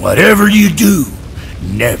 And whatever you do,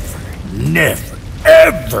 never, never,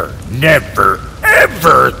 ever, never,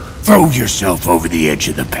 ever throw yourself over the edge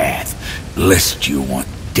of the path. Lest you want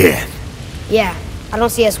death. Yeah, I don't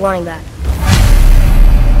see us wanting that.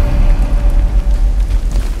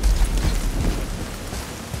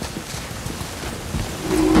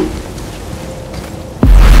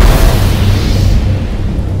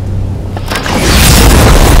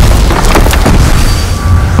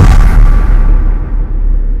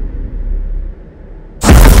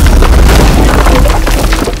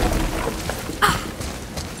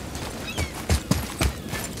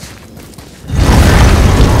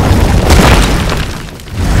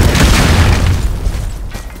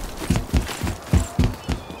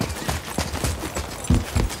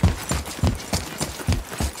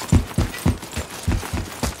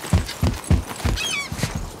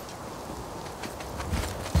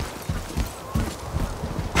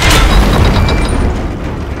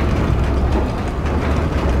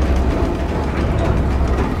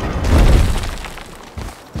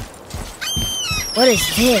 What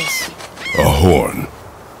is this? A horn.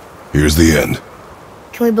 Here's the end.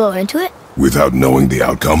 Can we blow into it? Without knowing the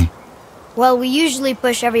outcome? Well, we usually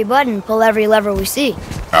push every button, pull every lever we see.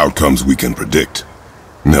 Outcomes we can predict.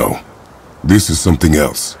 No. This is something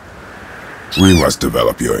else. We must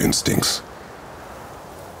develop your instincts.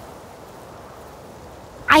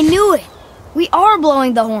 I knew it! We are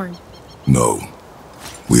blowing the horn. No.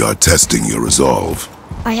 We are testing your resolve.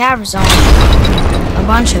 I have resolve. A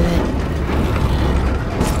bunch of it.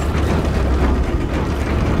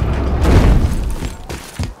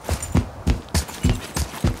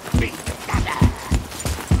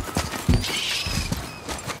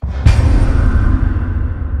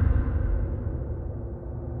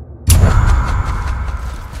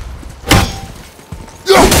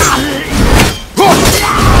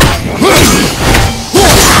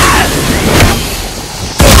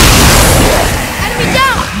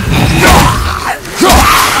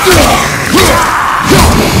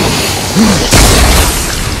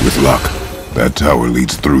 With luck, that tower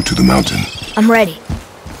leads through to the mountain. I'm ready.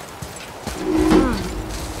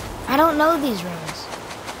 I don't know these runes.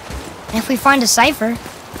 And if we find a cipher,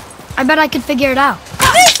 I bet I could figure it out.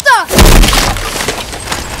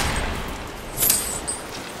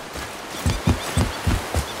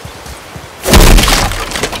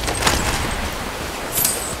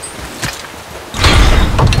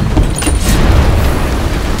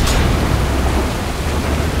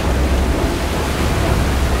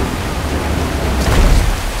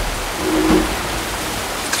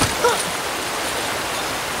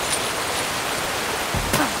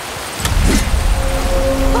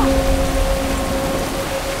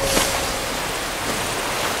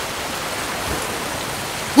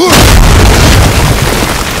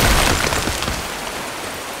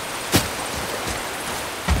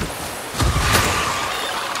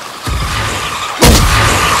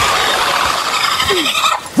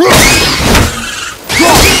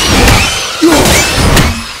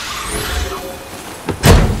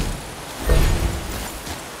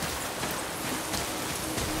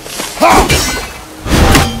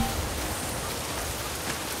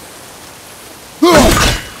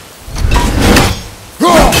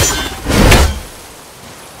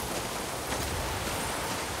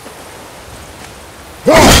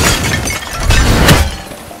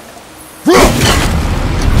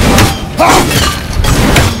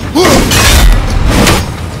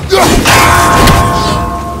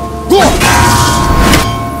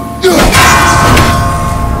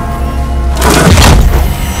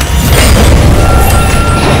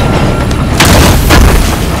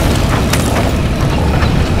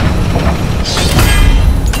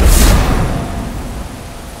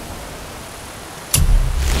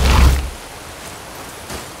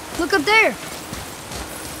 Look up there!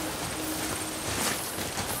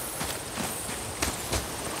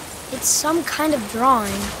 It's some kind of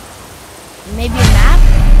drawing. Maybe a map?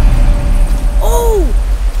 Oh!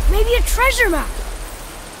 Maybe a treasure map!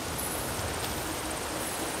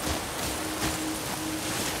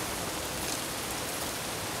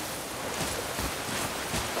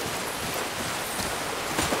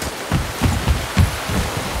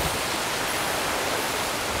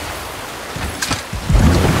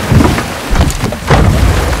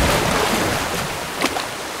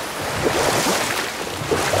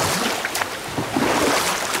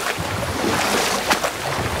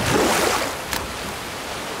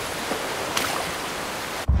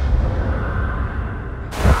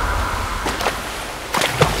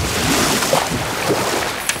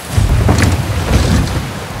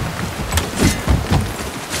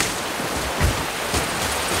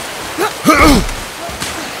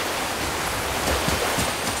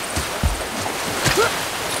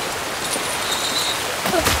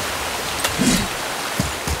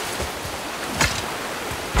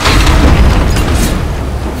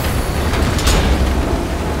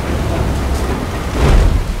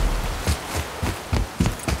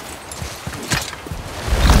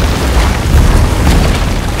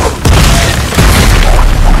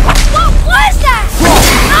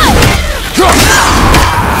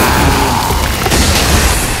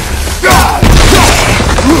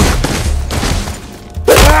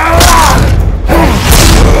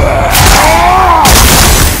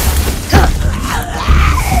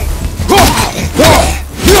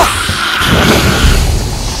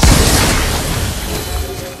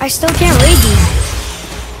 I still can't read these.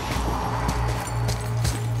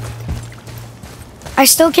 I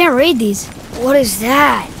still can't read these. What is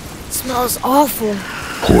that? It smells awful.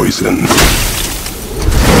 Poison.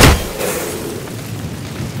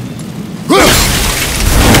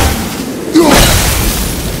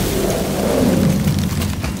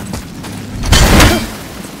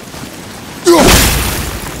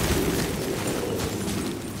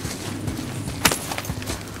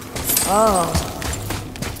 Oh.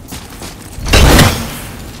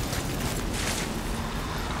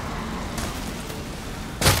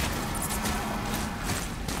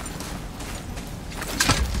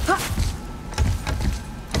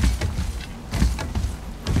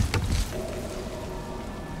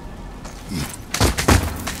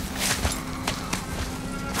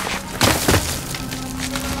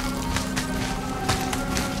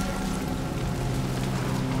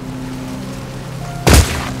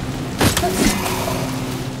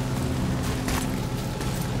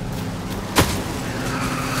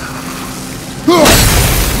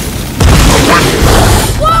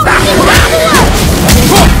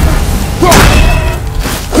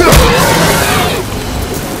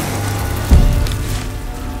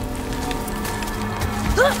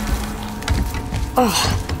 Oh,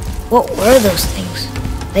 what were those things?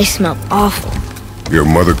 They smelled awful. Your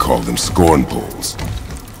mother called them scorn poles.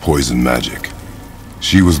 Poison magic.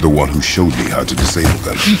 She was the one who showed me how to disable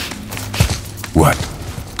them. What?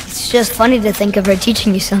 It's just funny to think of her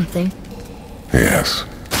teaching you something. Yes.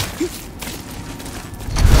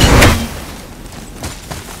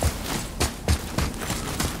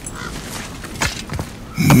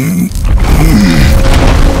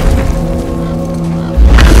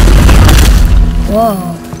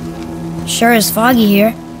 Whoa. Sure is foggy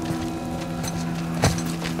here.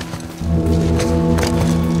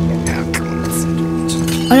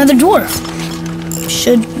 Another dwarf.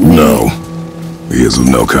 Should we... No. He is of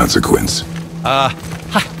no consequence. Hi.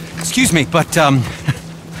 Excuse me, but,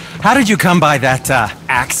 how did you come by that,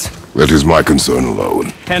 axe? That is my concern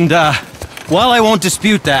alone. And, while I won't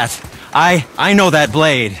dispute that, I know that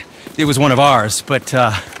blade. It was one of ours, but,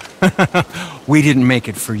 we didn't make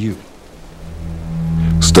it for you.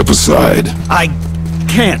 Step aside. I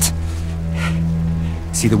can't.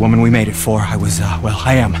 See, the woman we made it for, I was, well,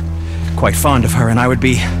 I am quite fond of her, and I would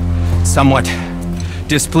be somewhat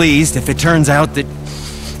displeased if it turns out that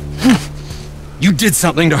you did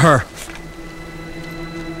something to her.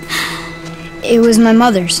 It was my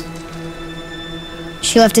mother's.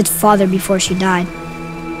 She left its father before she died.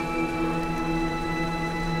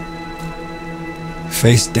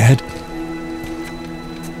 Face dead?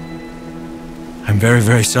 I'm very,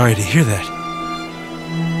 very sorry to hear that.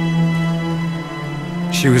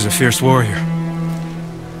 She was a fierce warrior.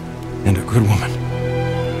 And a good woman.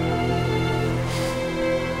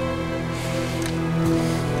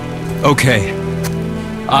 Okay.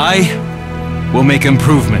 I will make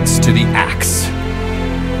improvements to the axe.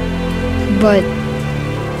 But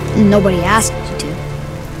nobody asked you to.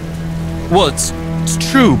 Well, it's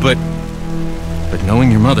true, but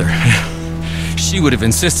knowing your mother, she would have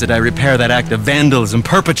insisted I repair that act of vandalism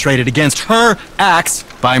perpetrated against her axe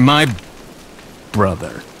by my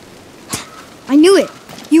brother. I knew it.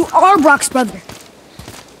 You are Brock's brother.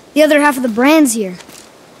 The other half of the brand's here.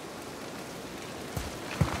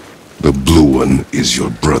 The blue one is your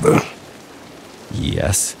brother.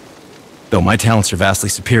 Yes. Though my talents are vastly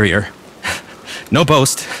superior. No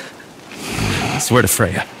boast. I swear to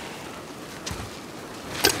Freya.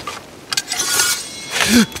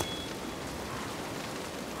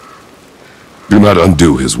 Do not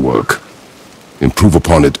undo his work. Improve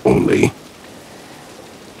upon it only.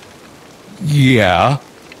 Yeah,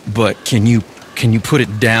 but can you put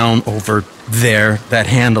it down over there? That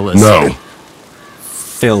handle is... No.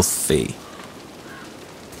 Filthy.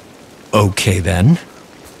 Okay then.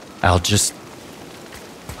 I will just...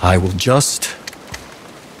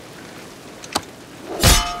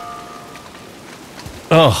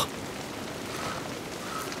 Oh.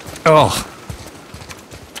 Oh.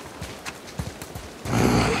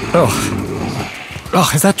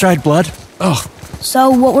 Oh, is that dried blood? Oh. So,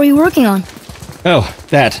 what were you working on? Oh,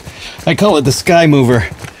 that. I call it the Sky Mover.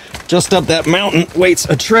 Just up that mountain waits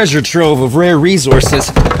a treasure trove of rare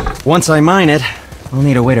resources. Once I mine it, I'll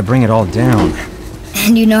need a way to bring it all down.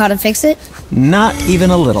 And you know how to fix it? Not even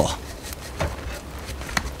a little.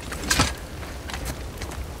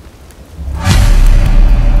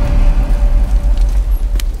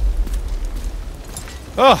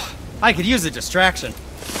 Oh, I could use a distraction.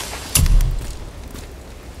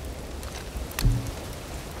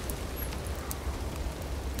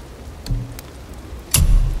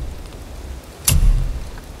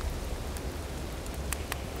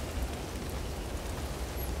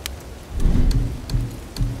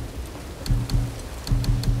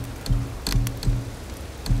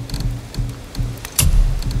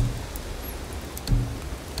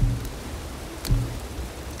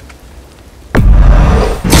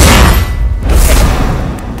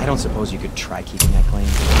 I don't suppose you could try keeping that clean.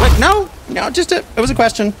 Wait, no, it was a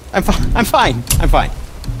question. I'm fine.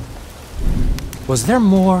 Was there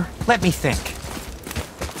more? Let me think.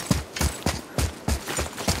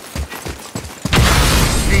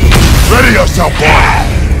 Ready yourself, boy!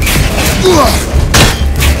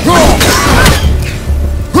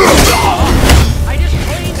 I just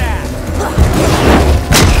cleaned that!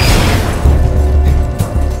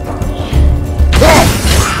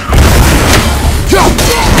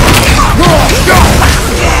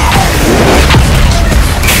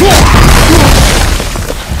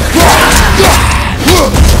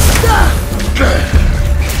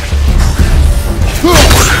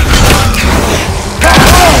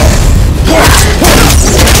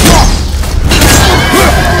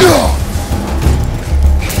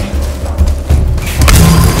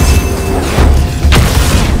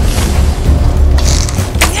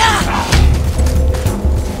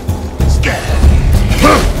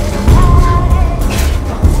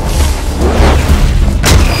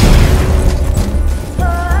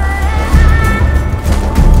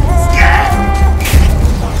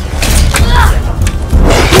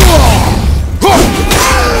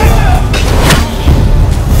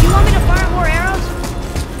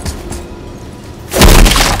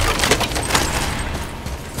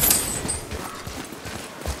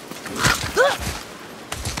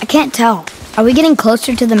 I can't tell. Are we getting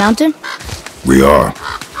closer to the mountain? We are.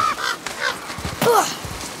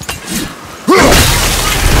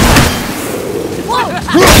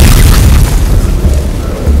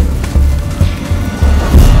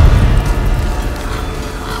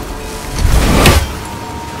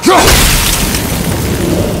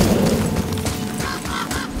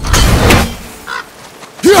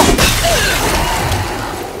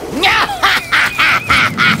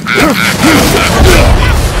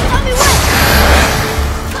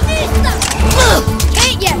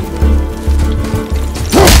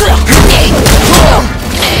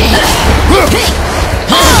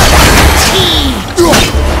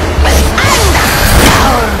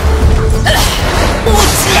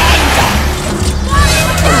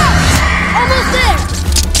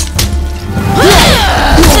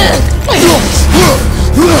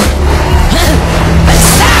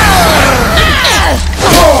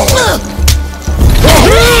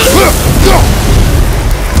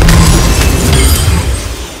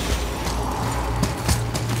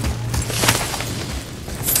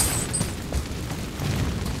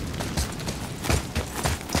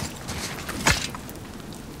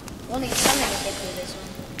 Only something to get through this one.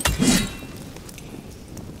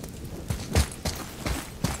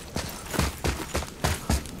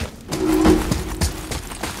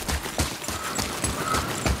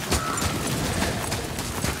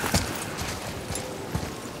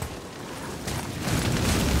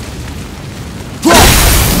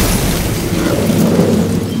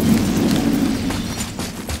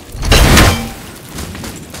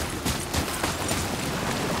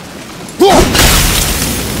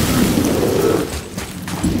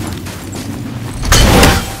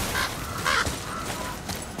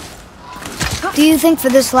 Do you think for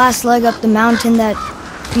this last leg up the mountain that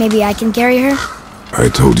maybe I can carry her? I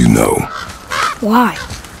told you no. Why?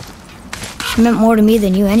 She meant more to me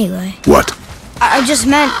than you anyway. What? I just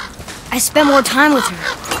meant I spent more time with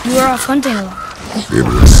her. You were off hunting a lot. It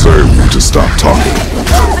would serve you to stop talking.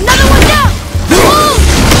 Another one down!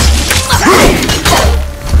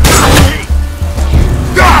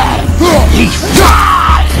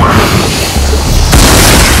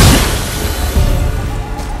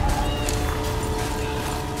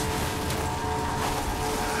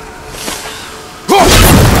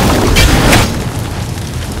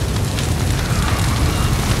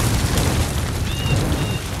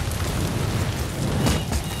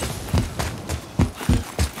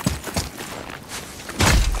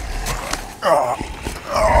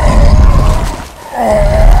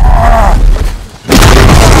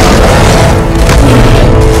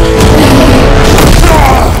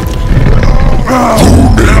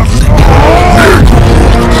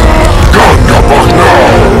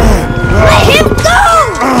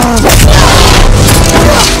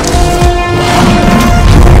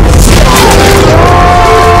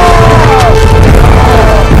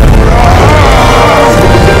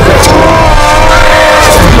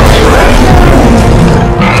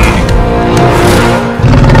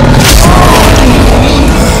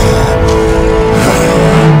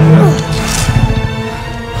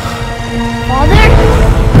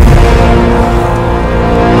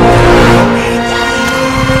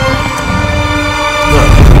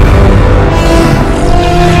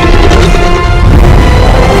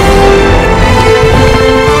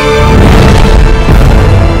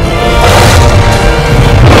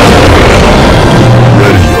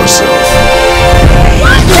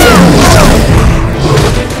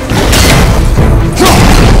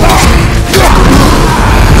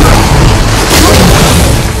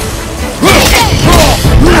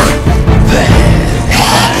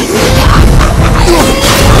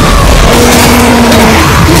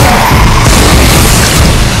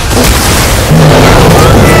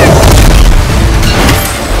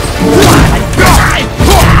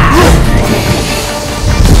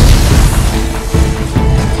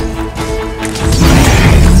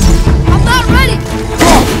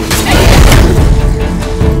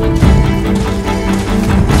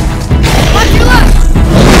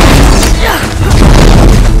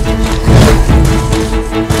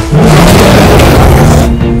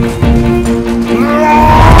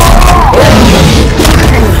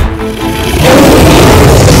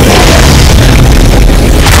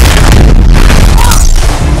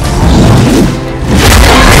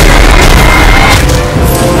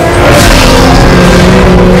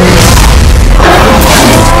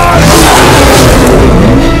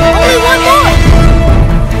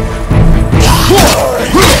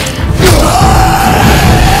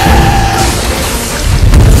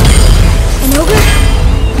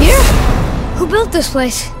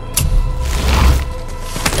 place.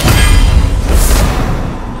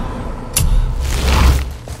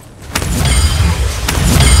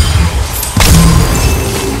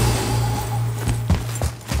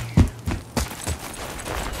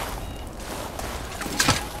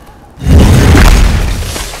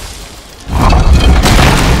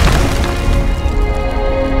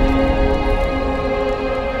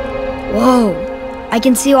 Whoa. I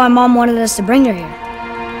can see why Mom wanted us to bring her here.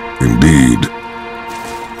 Indeed.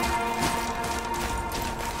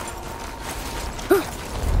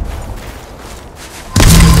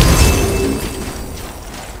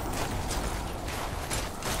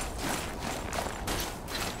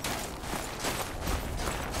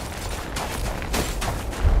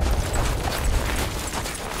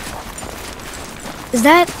 Is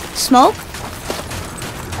that smoke?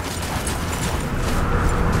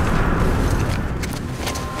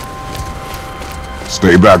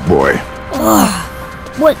 Stay back, boy.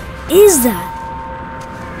 What is that?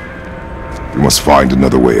 We must find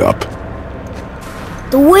another way up.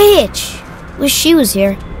 The witch! Wish she was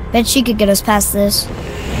here. Bet she could get us past this.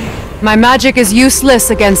 My magic is useless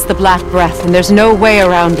against the Black Breath, and there's no way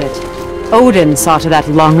around it. Odin saw to that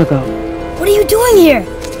long ago. What are you doing here?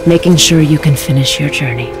 Making sure you can finish your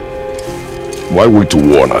journey. Why wait to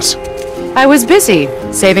warn us? I was busy,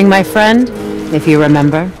 saving my friend, if you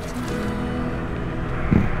remember.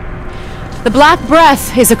 The Black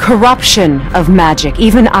Breath is a corruption of magic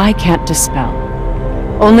even I can't dispel.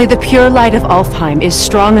 Only the pure light of Alfheim is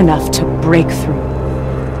strong enough to break through.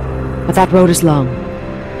 But that road is long.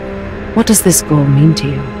 What does this goal mean to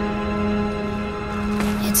you?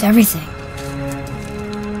 It's everything.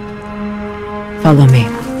 Follow me.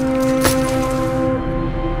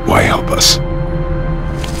 Why help us?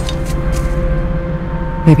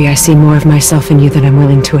 Maybe I see more of myself in you than I'm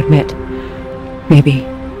willing to admit. Maybe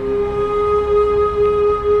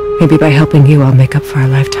by helping you, I'll make up for a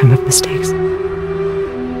lifetime of mistakes.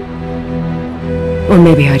 Or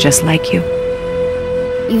maybe I just like you.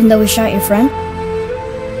 Even though we shot your friend?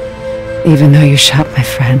 Even though you shot my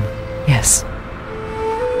friend, yes.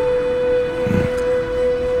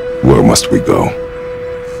 Where must we go?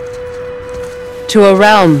 To a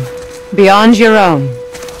realm beyond your own.